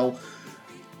as well.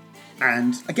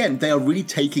 And again, they are really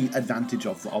taking advantage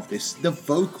of this. The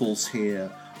vocals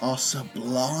here are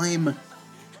sublime.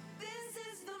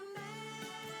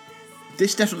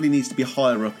 This definitely needs to be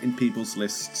higher up in people's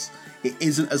lists. It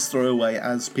isn't as throwaway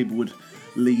as people would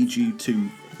lead you to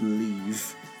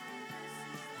believe.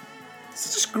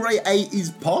 It's just great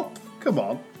 80s pop. Come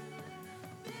on.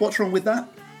 What's wrong with that?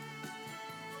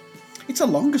 It's a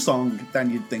longer song than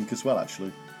you'd think as well,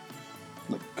 actually.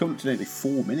 Look, coming up to nearly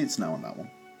 4 minutes now on that one.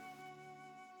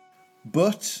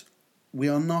 But we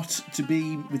are not to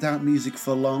be without music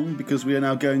for long, because we are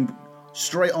now going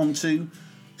straight on to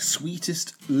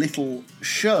Sweetest Little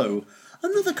Show,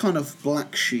 another kind of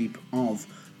black sheep of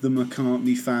the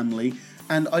McCartney family.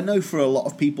 And I know for a lot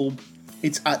of people,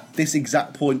 it's at this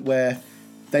exact point where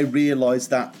they realise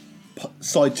that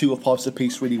side 2 of Pops of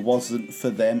Peace really wasn't for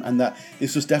them, and that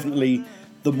this was definitely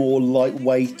the more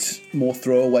lightweight, more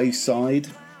throwaway side.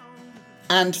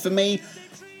 And for me,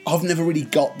 I've never really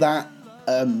got that.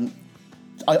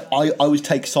 I always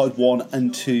take side 1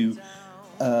 and 2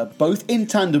 both in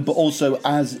tandem, but also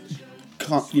as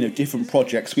different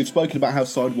projects. We've spoken about how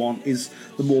side 1 is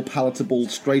the more palatable,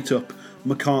 straight up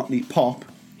McCartney pop,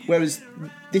 whereas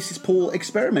this is Paul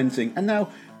experimenting. And now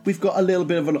we've got a little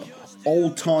bit of an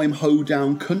old-time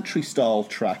hoedown country style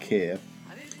track here.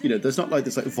 There's not like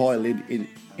this violin in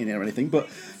it or anything, but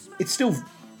it's still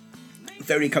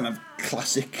very kind of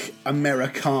classic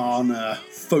Americana,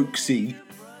 folksy.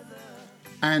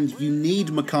 And you need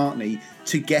McCartney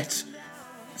to get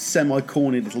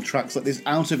semi-corny little tracks like this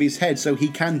out of his head so he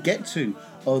can get to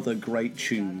other great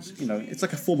tunes. It's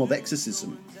like a form of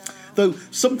exorcism. Though,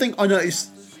 something I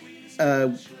noticed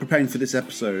preparing for this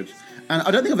episode, and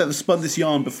I don't think I've ever spun this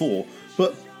yarn before,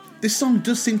 but this song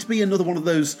does seem to be another one of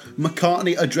those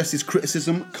McCartney addresses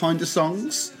criticism kind of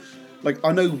songs. Like,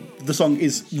 I know the song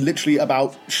is literally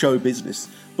about show business,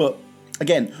 but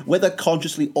again, whether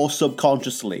consciously or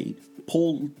subconsciously,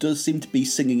 Paul does seem to be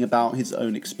singing about his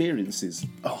own experiences.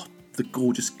 Oh, the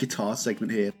gorgeous guitar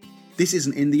segment here. This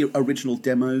isn't in the original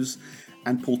demos,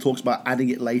 and Paul talks about adding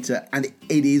it later, and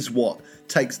it is what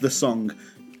takes the song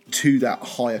to that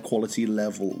higher quality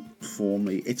level for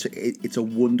me. It's a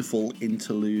wonderful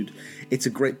interlude. It's a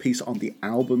great piece on the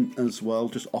album as well,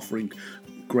 just offering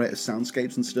greater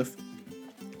soundscapes and stuff.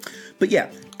 But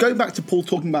yeah, going back to Paul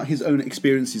talking about his own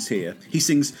experiences here, he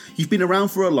sings, "You've been around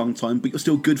for a long time, but you're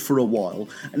still good for a while.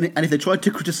 And if they tried to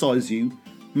criticise you,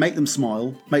 make them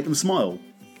smile, make them smile."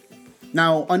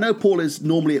 Now, I know Paul is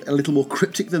normally a little more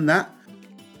cryptic than that,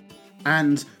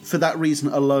 and for that reason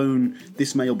alone,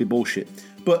 this may all be bullshit.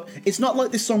 But it's not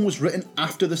like this song was written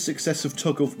after the success of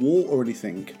Tug of War or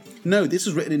anything. No, this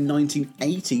was written in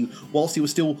 1980, whilst he was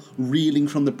still reeling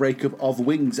from the breakup of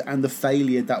Wings and the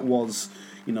failure that was,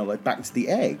 like Back to the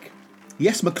Egg.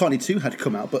 Yes, McCartney 2 had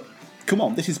come out, but come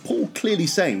on, this is Paul clearly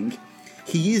saying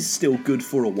he is still good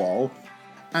for a while,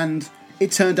 and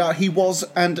it turned out he was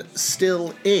and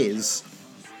still is.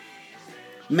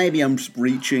 Maybe I'm just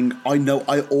reaching. I know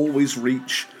I always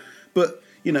reach, but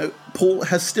Paul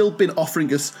has still been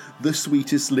offering us the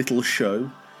sweetest little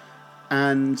show.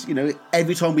 And,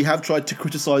 every time we have tried to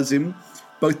criticise him,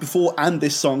 both before and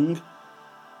this song,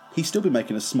 he's still been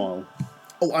making us smile.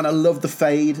 Oh, and I love the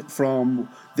fade from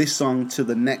this song to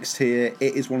the next here.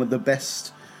 It is one of the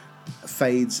best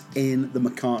fades in the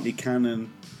McCartney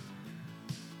canon.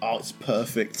 Oh, it's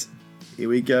perfect. Here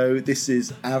we go. This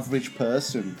is Average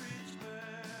Person.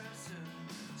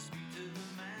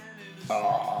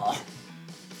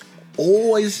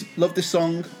 Always loved this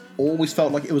song. Always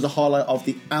felt like it was a highlight of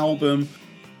the album.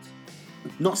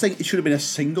 Not saying it should have been a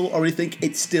single or anything.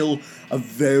 It's still a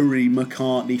very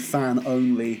McCartney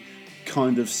fan-only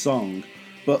kind of song.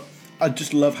 But I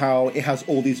just love how it has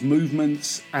all these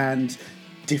movements and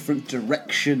different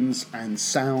directions and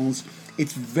sounds.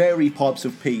 It's very Pops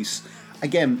of Peace.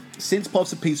 Again, since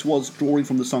Pops of Peace was drawing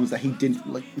from the songs that he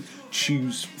didn't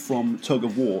choose from Tug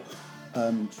of War,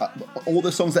 All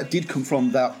the songs that did come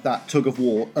from that tug of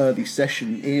war early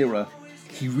session era,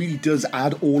 he really does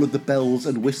add all of the bells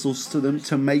and whistles to them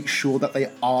to make sure that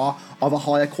they are of a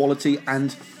higher quality,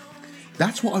 and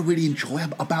that's what I really enjoy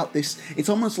about this. It's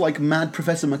almost like Mad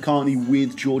Professor McCartney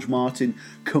with George Martin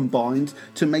combined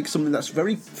to make something that's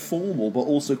very formal but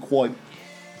also quite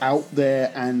out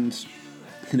there and,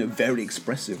 you know, very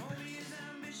expressive.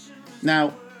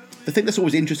 Now, the thing that's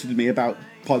always interested me about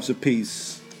Pipes of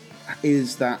Peace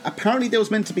is that apparently there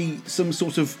was meant to be some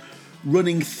sort of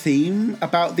running theme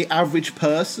about the average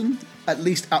person, at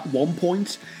least at one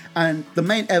point, and the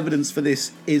main evidence for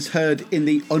this is heard in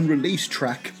the unreleased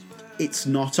track It's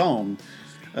Not On.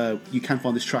 You can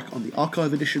find this track on the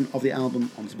archive edition of the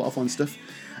album on Spotify and stuff,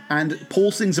 and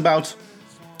Paul sings about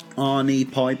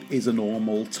Arnie Pipe is a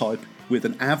normal type with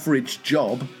an average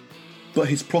job, but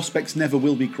his prospects never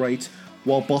will be great,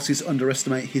 while bosses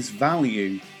underestimate his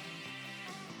value.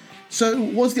 So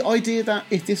was the idea that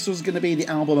if this was going to be the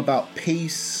album about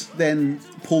peace, then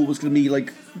Paul was going to be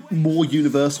like more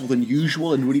universal than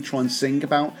usual and really try and sing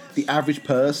about the average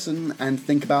person and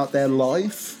think about their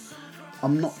life?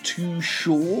 I'm not too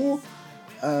sure.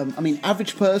 I mean,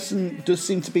 average person does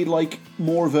seem to be like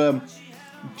more of a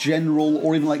general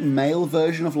or even like male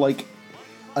version of like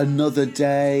Another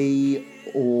Day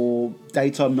or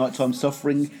Daytime, Nighttime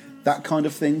Suffering, that kind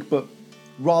of thing. But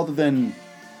rather than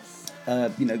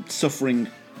suffering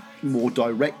more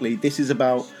directly, this is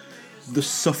about the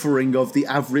suffering of the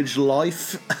average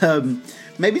life.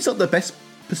 Maybe it's not the best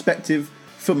perspective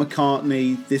for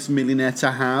McCartney, this millionaire,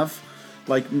 to have.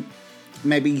 Like,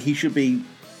 maybe he should be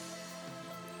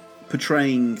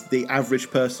portraying the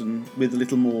average person with a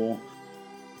little more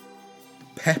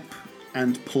pep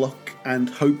and pluck and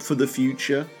hope for the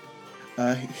future.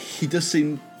 He does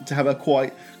seem to have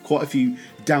quite a few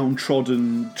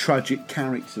downtrodden, tragic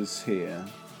characters here.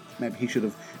 Maybe he should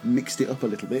have mixed it up a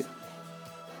little bit.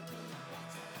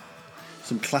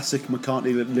 Some classic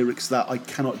McCartney lyrics that I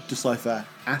cannot decipher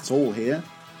at all here.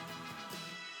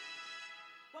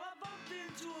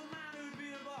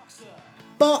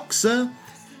 Boxer!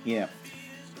 Yeah.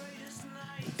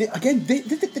 Again,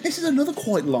 this is another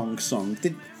quite long song.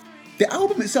 The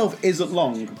album itself isn't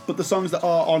long, but the songs that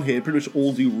are on here pretty much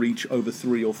all do reach over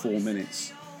 3 or 4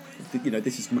 minutes. You know,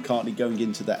 this is McCartney going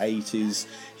into the 80s.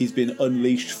 He's been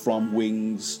unleashed from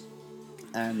Wings,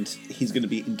 and he's going to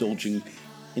be indulging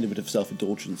in a bit of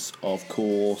self-indulgence, of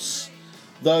course.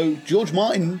 Though George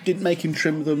Martin didn't make him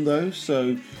trim them, though,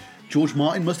 so George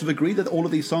Martin must have agreed that all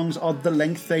of these songs are the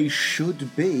length they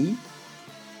should be.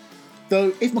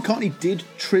 Though, if McCartney did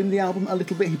trim the album a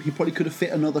little bit, he probably could have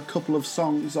fit another couple of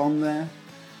songs on there.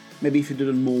 Maybe if he did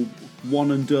a more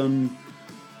one-and-done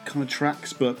kind of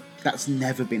tracks, but that's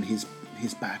never been his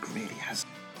bag, really, has.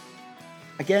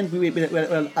 Again, we had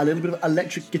a little bit of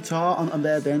electric guitar on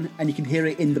there then, and you can hear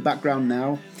it in the background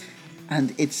now.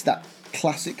 And it's that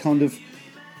classic kind of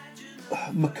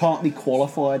McCartney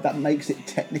qualified that makes it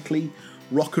technically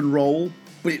rock and roll,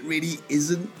 but it really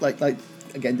isn't. Like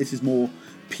again, this is more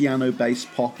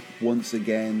piano-based pop once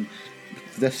again.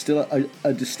 There's still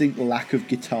a distinct lack of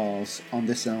guitars on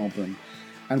this album,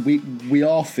 and we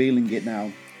are feeling it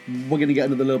now. We're going to get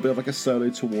another little bit of like a solo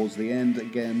towards the end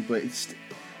again, but it's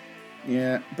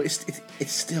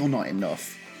still not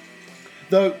enough.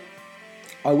 Though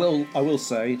I will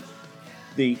say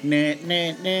the nah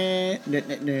nah nah nah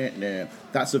nah nah nah,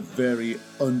 that's a very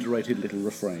underrated little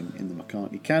refrain in the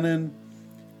McCartney canon.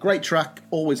 Great track,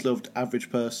 always loved Average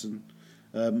Person.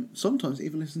 Sometimes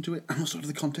even listen to it outside of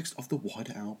the context of the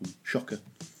wider album. Shocker.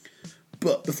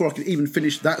 But before I can even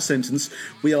finish that sentence,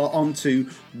 we are on to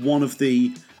one of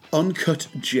the uncut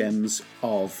gems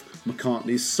of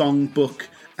McCartney's songbook,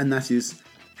 and that is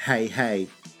Hey Hey.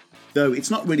 Though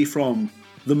it's not really from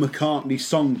the McCartney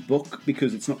songbook,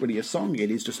 because it's not really a song, it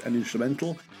is just an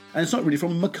instrumental, and it's not really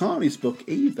from McCartney's book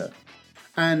either.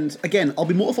 And again, I'll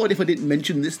be mortified if I didn't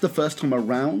mention this the first time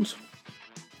around,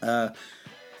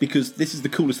 because this is the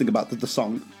coolest thing about the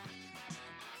song,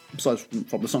 besides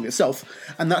from the song itself,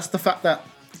 and that's the fact that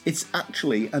it's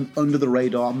actually an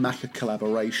under-the-radar Macca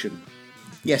collaboration.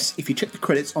 Yes, if you check the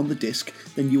credits on the disc,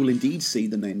 then you will indeed see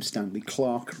the name Stanley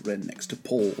Clarke read next to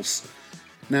Paul's.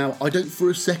 Now, I don't for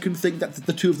a second think that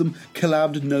the two of them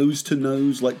collabed nose to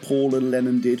nose like Paul and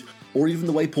Lennon did, or even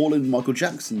the way Paul and Michael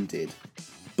Jackson did.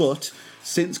 But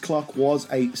since Clarke was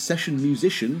a session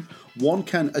musician, one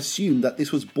can assume that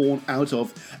this was born out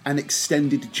of an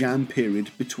extended jam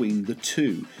period between the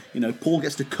two. You know, Paul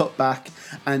gets to cut back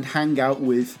and hang out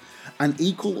with an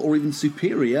equal or even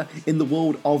superior in the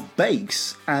world of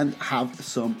bass and have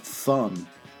some fun.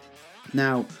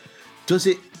 Now, does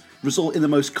it result in the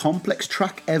most complex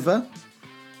track ever?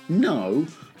 No,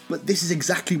 but this is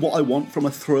exactly what I want from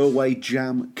a throwaway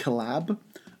jam collab.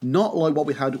 Not like what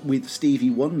we had with Stevie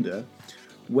Wonder,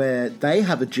 where they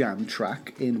have a jam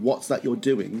track in What's That You're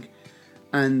Doing,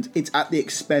 and it's at the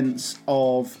expense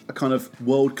of a kind of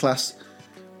world-class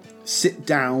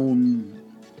sit-down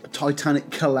Titanic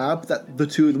collab that the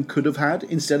two of them could have had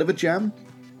instead of a jam.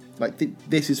 Like,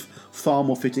 this is far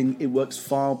more fitting, it works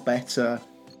far better.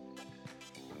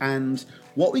 And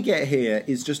what we get here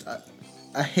is just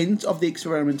a hint of the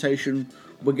experimentation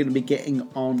we're going to be getting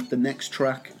on the next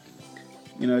track.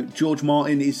 You know, George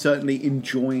Martin is certainly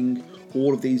enjoying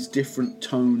all of these different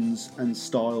tones and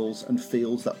styles and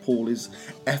feels that Paul is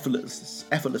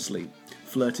effortlessly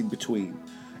flirting between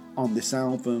on this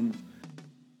album.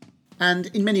 And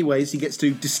in many ways, he gets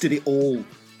to distill it all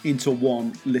into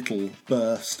one little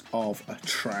burst of a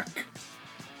track.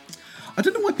 I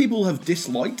don't know why people have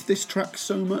disliked this track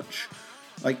so much.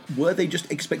 Like, were they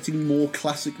just expecting more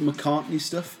classic McCartney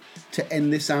stuff to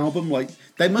end this album? Like,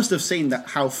 they must have seen that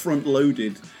how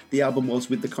front-loaded the album was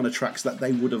with the kind of tracks that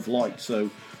they would have liked. So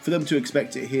for them to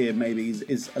expect it here maybe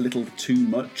is a little too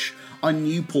much. I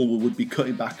knew Paul would be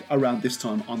cutting back around this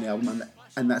time on the album,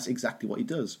 and that's exactly what he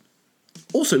does.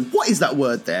 Also, what is that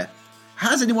word there?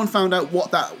 Has anyone found out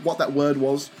what that word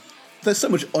was? There's so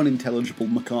much unintelligible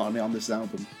McCartney on this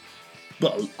album.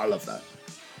 But I love that.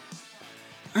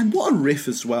 And what a riff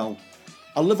as well.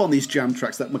 I love on these jam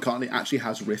tracks that McCartney actually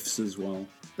has riffs as well.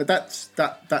 But that's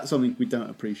something we don't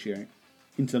appreciate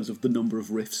in terms of the number of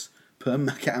riffs per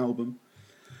Mac album.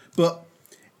 But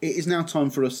it is now time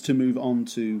for us to move on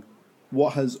to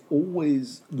what has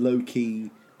always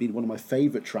low-key been one of my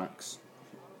favourite tracks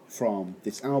from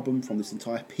this album, from this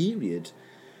entire period,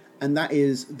 and that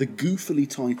is the goofily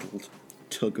titled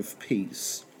Tug of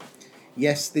Peace.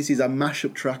 Yes, this is a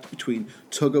mashup track between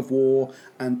Tug of War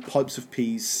and Pipes of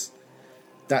Peace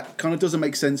that kind of doesn't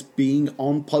make sense being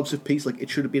on Pipes of Peace. Like, it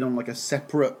should have been on like a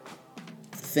separate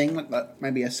thing, like that,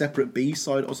 maybe a separate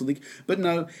B-side or something. But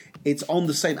no, it's on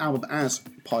the same album as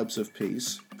Pipes of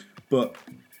Peace. But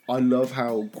I love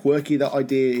how quirky that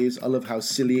idea is, I love how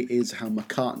silly it is, how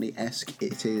McCartney-esque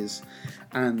it is,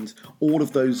 and all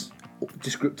of those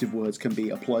descriptive words can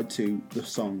be applied to the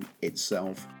song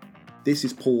itself. This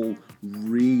is Paul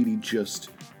really just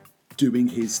doing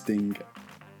his thing.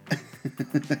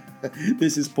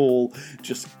 This is Paul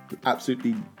just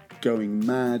absolutely going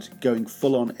mad, going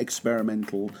full-on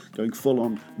experimental, going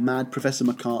full-on mad Professor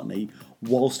McCartney,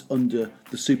 whilst under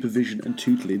the supervision and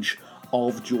tutelage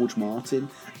of George Martin.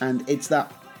 And it's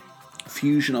that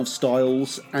fusion of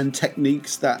styles and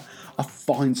techniques that I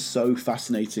find so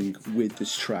fascinating with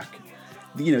this track.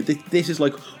 You know, this is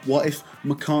like, what if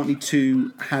McCartney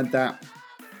 2 had that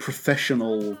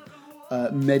professional,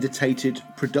 meditated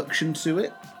production to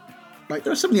it? Like,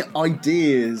 there are so many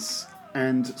ideas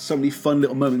and so many fun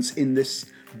little moments in this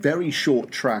very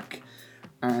short track,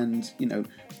 and you know,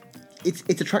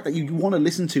 it's a track that you want to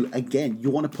listen to again.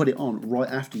 You want to put it on right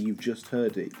after you've just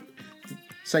heard it.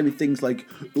 Same with things like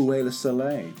Où est le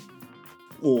soleil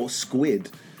or Squid.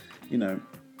 You know,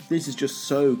 this is just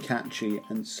so catchy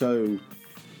and so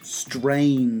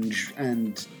strange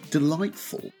and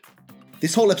delightful.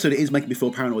 This whole episode is making me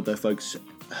feel paranoid though, folks.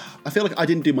 I feel like I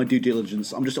didn't do my due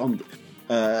diligence. I'm just on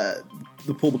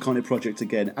the Paul McCartney project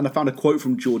again, and I found a quote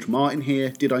from George Martin here.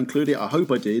 Did I include it? I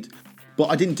hope I did. But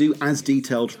I didn't do as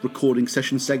detailed recording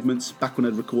session segments back when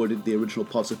I'd recorded the original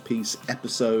Parts of Peace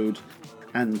episode.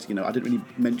 And, you know, I didn't really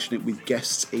mention it with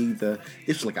guests either.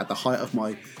 This was like at the height of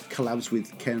my collabs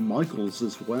with Ken Michaels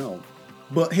as well.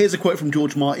 But here's a quote from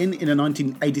George Martin in a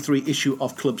 1983 issue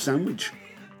of Club Sandwich.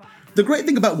 "The great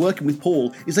thing about working with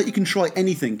Paul is that you can try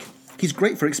anything. He's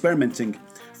great for experimenting.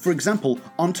 For example,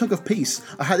 on Tug of Peace,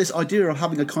 I had this idea of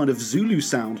having a kind of Zulu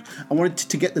sound. I wanted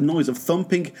to get the noise of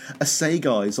thumping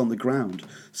assegais on the ground.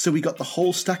 So we got the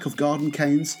whole stack of garden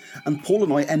canes, and Paul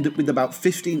and I end up with about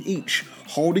 15 each,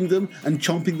 holding them and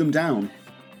chomping them down,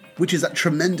 which is that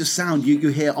tremendous sound you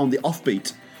hear on the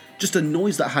offbeat. Just a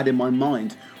noise that I had in my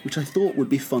mind, which I thought would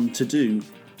be fun to do."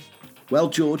 Well,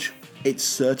 George, it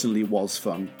certainly was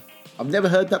fun. I've never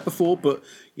heard that before, but,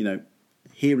 you know,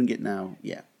 hearing it now,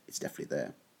 yeah, it's definitely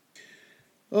there.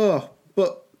 Oh,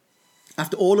 but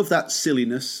after all of that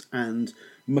silliness and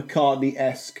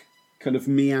McCartney-esque kind of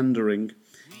meandering,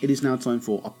 it is now time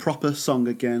for a proper song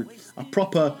again, a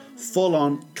proper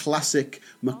full-on classic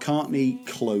McCartney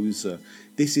closer.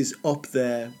 This is up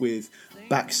there with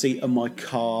Backseat of My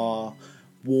Car,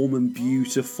 Warm and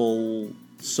Beautiful,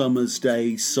 Summer's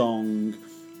Day Song,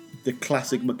 the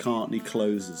classic McCartney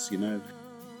closers, you know.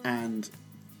 And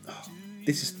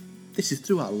this This is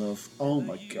Through Our Love. Oh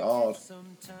my god.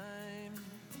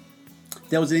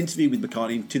 There was an interview with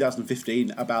McCartney in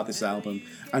 2015 about this album,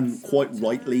 and quite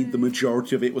rightly, the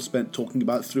majority of it was spent talking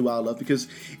about Through Our Love, because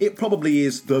it probably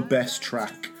is the best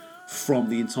track from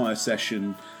the entire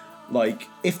session. Like,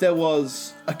 if there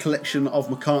was a collection of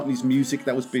McCartney's music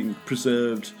that was being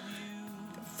preserved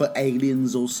for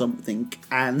Aliens or something,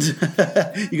 and you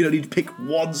could only pick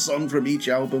one song from each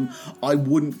album, I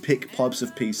wouldn't pick Pipes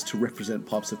of Peace to represent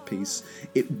Pipes of Peace.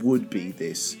 It would be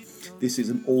this. This is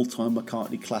an all-time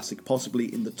McCartney classic,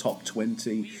 possibly in the top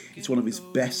 20. It's one of his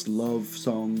best love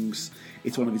songs.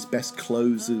 It's one of his best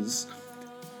closers.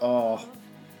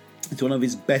 It's one of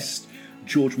his best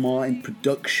George Martin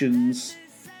productions.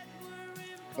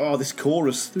 This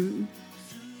chorus.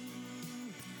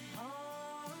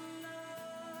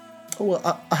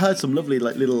 I heard some lovely,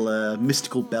 like, little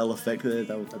mystical bell effect there.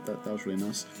 That was really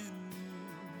nice.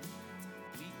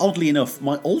 Oddly enough,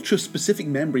 my ultra-specific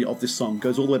memory of this song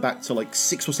goes all the way back to like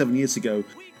 6 or 7 years ago,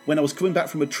 when I was coming back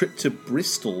from a trip to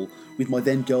Bristol with my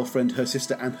then girlfriend, her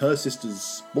sister, and her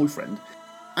sister's boyfriend.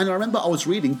 And I remember I was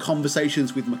reading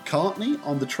Conversations with McCartney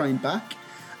on the train back,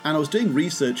 and I was doing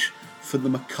research for the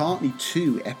McCartney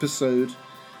 2 episode,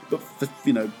 but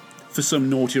for some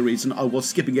naughty reason, I was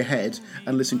skipping ahead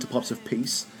and listening to Pipes of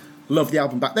Peace. Loved the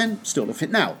album back then, still love it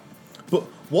now. But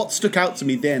what stuck out to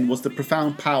me then was the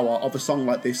profound power of a song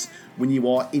like this when you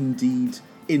are indeed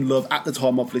in love at the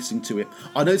time of listening to it.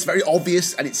 I know it's very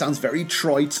obvious and it sounds very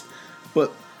trite,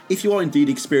 but if you are indeed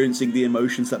experiencing the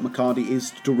emotions that McCartney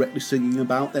is directly singing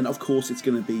about, then of course it's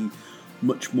going to be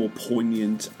much more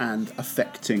poignant and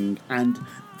affecting, and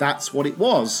that's what it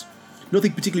was.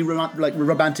 Nothing particularly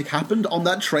romantic happened on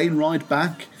that train ride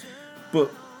back,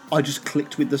 but I just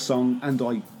clicked with the song and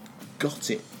I got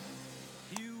it.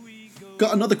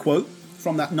 Got another quote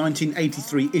from that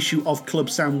 1983 issue of Club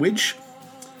Sandwich.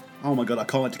 Oh my god, I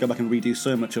can't wait to go back and redo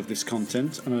so much of this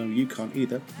content. I know you can't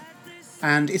either.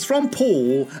 And it's from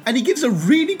Paul, and he gives a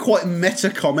really quite meta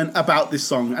comment about this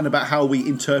song and about how we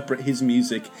interpret his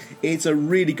music. It's a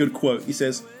really good quote. He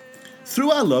says, "Through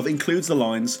Our Love" includes the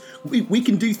lines, we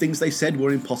can do things they said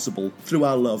were impossible, through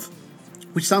our love.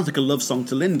 Which sounds like a love song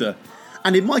to Linda.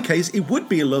 And in my case, it would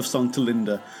be a love song to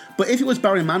Linda. But if it was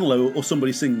Barry Manilow or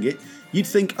somebody singing it, you'd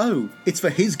think, oh, it's for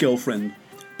his girlfriend.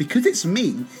 Because it's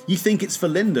me, you think it's for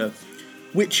Linda.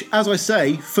 Which, as I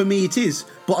say, for me it is.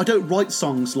 But I don't write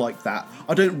songs like that.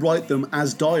 I don't write them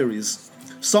as diaries.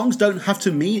 Songs don't have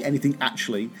to mean anything,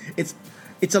 actually.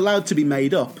 It's allowed to be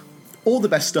made up. All the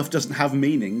best stuff doesn't have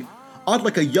meaning. I'd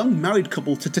like a young married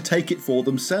couple to take it for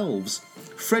themselves.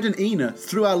 Fred and Ina,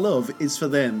 Through Our Love is for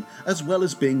them, as well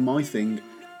as being my thing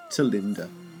to Linda.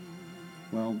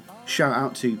 Well, shout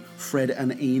out to Fred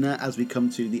and Ina as we come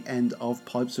to the end of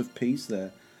Pipes of Peace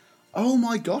there. Oh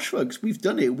my gosh, folks, we've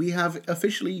done it. We have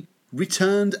officially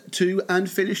returned to and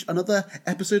finished another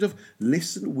episode of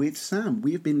Listen with Sam.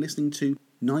 We have been listening to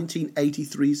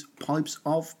 1983's Pipes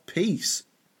of Peace.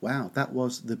 Wow, that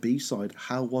was the B-side.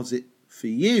 How was it for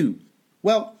you?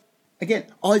 Well, again,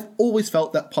 I've always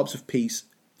felt that Pipes of Peace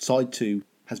Side 2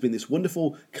 has been this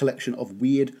wonderful collection of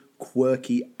weird,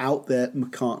 quirky, out there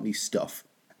McCartney stuff.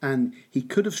 And he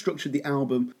could have structured the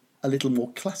album a little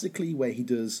more classically, where he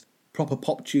does proper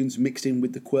pop tunes mixed in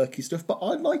with the quirky stuff, but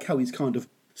I like how he's kind of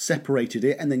separated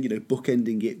it and then,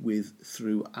 bookending it with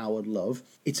Through Our Love.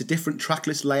 It's a different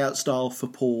tracklist layout style for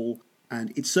Paul,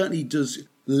 and it certainly does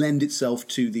lend itself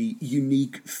to the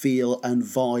unique feel and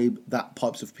vibe that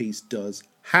Pipes of Peace does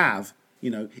have.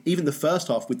 Even the first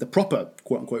half with the proper,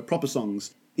 quote-unquote, proper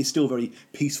songs is still very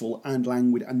peaceful and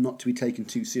languid and not to be taken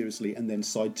too seriously, and then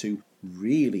side 2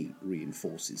 really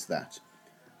reinforces that.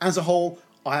 As a whole,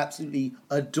 I absolutely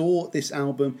adore this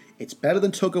album. It's better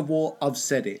than Tug of War, I've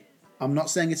said it. I'm not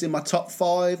saying it's in my top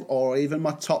 5 or even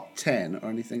my top 10 or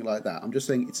anything like that. I'm just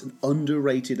saying it's an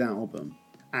underrated album.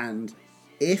 And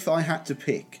if I had to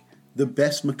pick the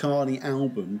best McCartney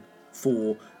album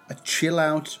for a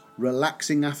chill-out,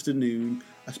 relaxing afternoon,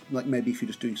 like maybe if you're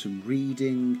just doing some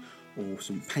reading or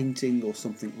some painting or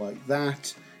something like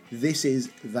that, this is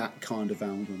that kind of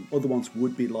album. Other ones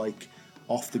would be like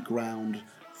Off the Ground,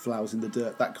 Flowers in the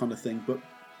Dirt, that kind of thing. But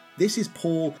this is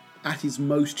Paul at his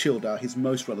most chilled out, his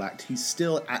most relaxed. He's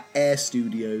still at Air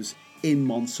Studios in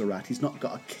Montserrat. He's not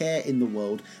got a care in the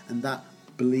world, and that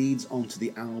bleeds onto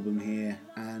the album here.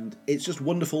 And it's just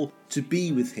wonderful to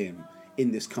be with him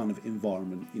in this kind of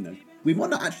environment. We might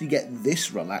not actually get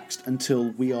this relaxed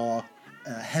until we are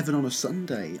Heaven on a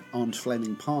Sunday on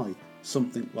Flaming Pie,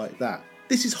 something like that.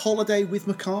 This is Holiday with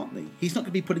McCartney. He's not going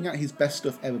to be putting out his best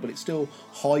stuff ever, but it's still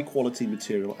high quality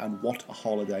material, and what a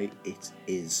holiday it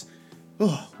is.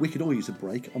 we could all use a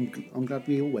break. I'm glad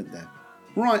we all went there.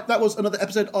 Right, that was another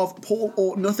episode of Paul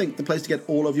or Nothing, the place to get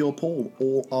all of your Paul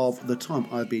all of the time.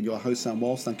 I've been your host, Sam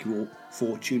Walsh. Thank you all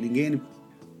for tuning in.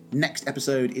 Next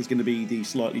episode is going to be the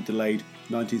slightly delayed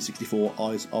 1964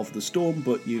 Eyes of the Storm,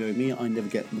 but you know me, I never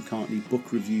get McCartney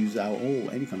book reviews out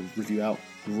or any kind of review out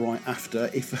right after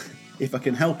if I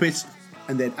can help it.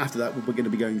 And then after that, we're going to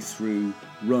be going through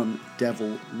Run,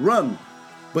 Devil, Run.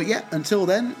 But yeah, until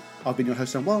then, I've been your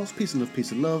host, Sam Walsh. Peace and love,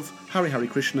 peace and love. Hare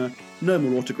Krishna. No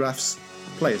more autographs.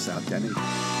 Play us out, Denny.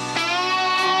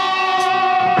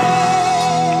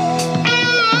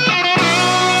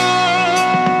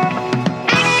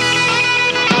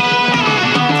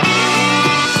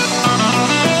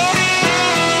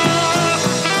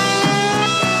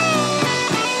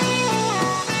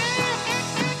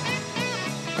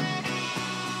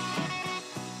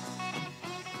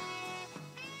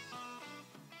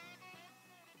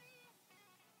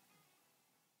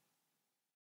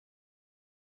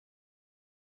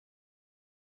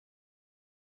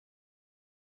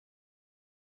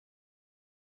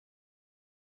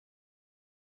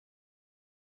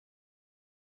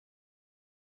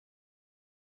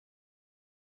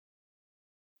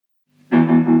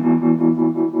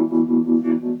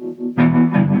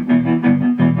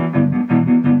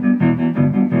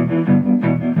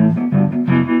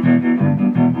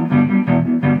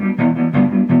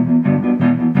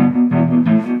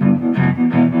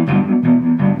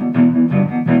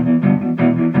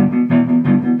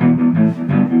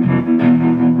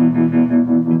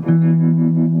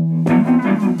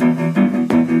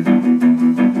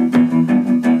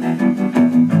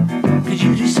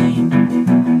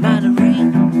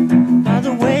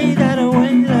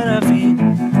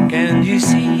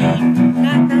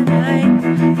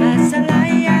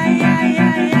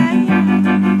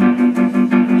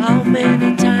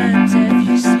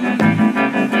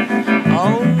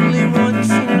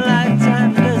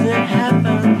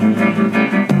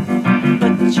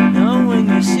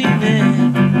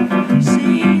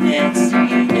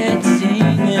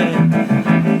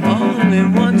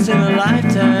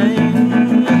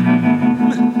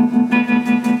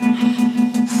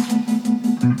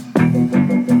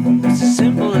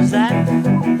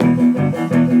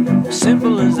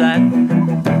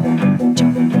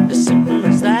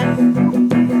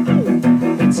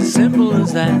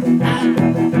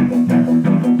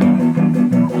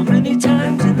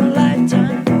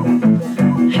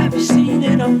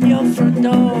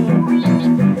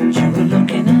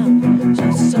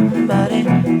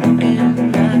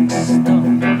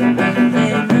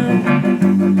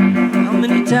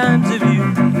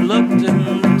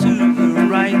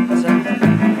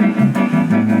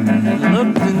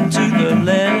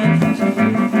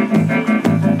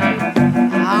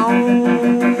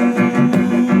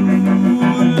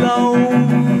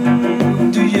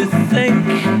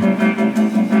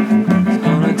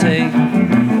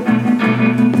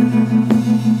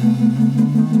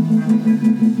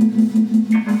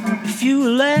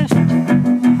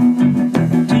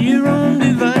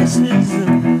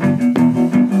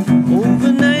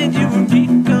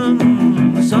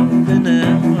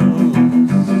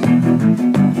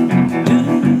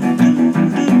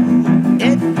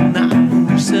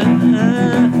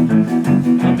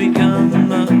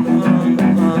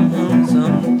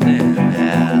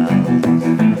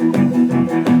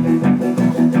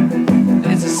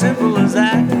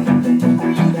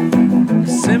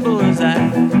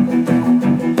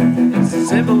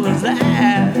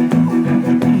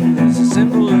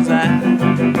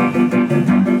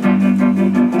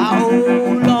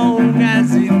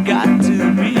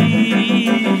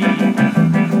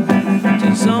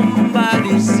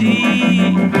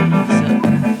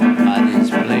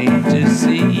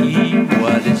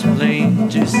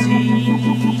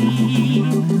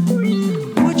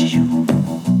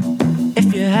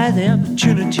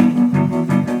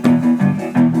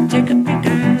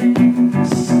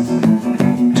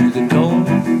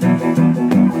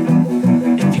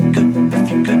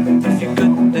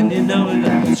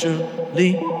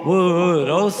 Would.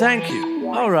 Oh, thank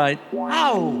you. All right.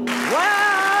 Oh,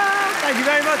 wow. Thank you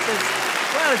very much.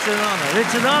 It's an honor.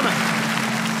 It's an honor.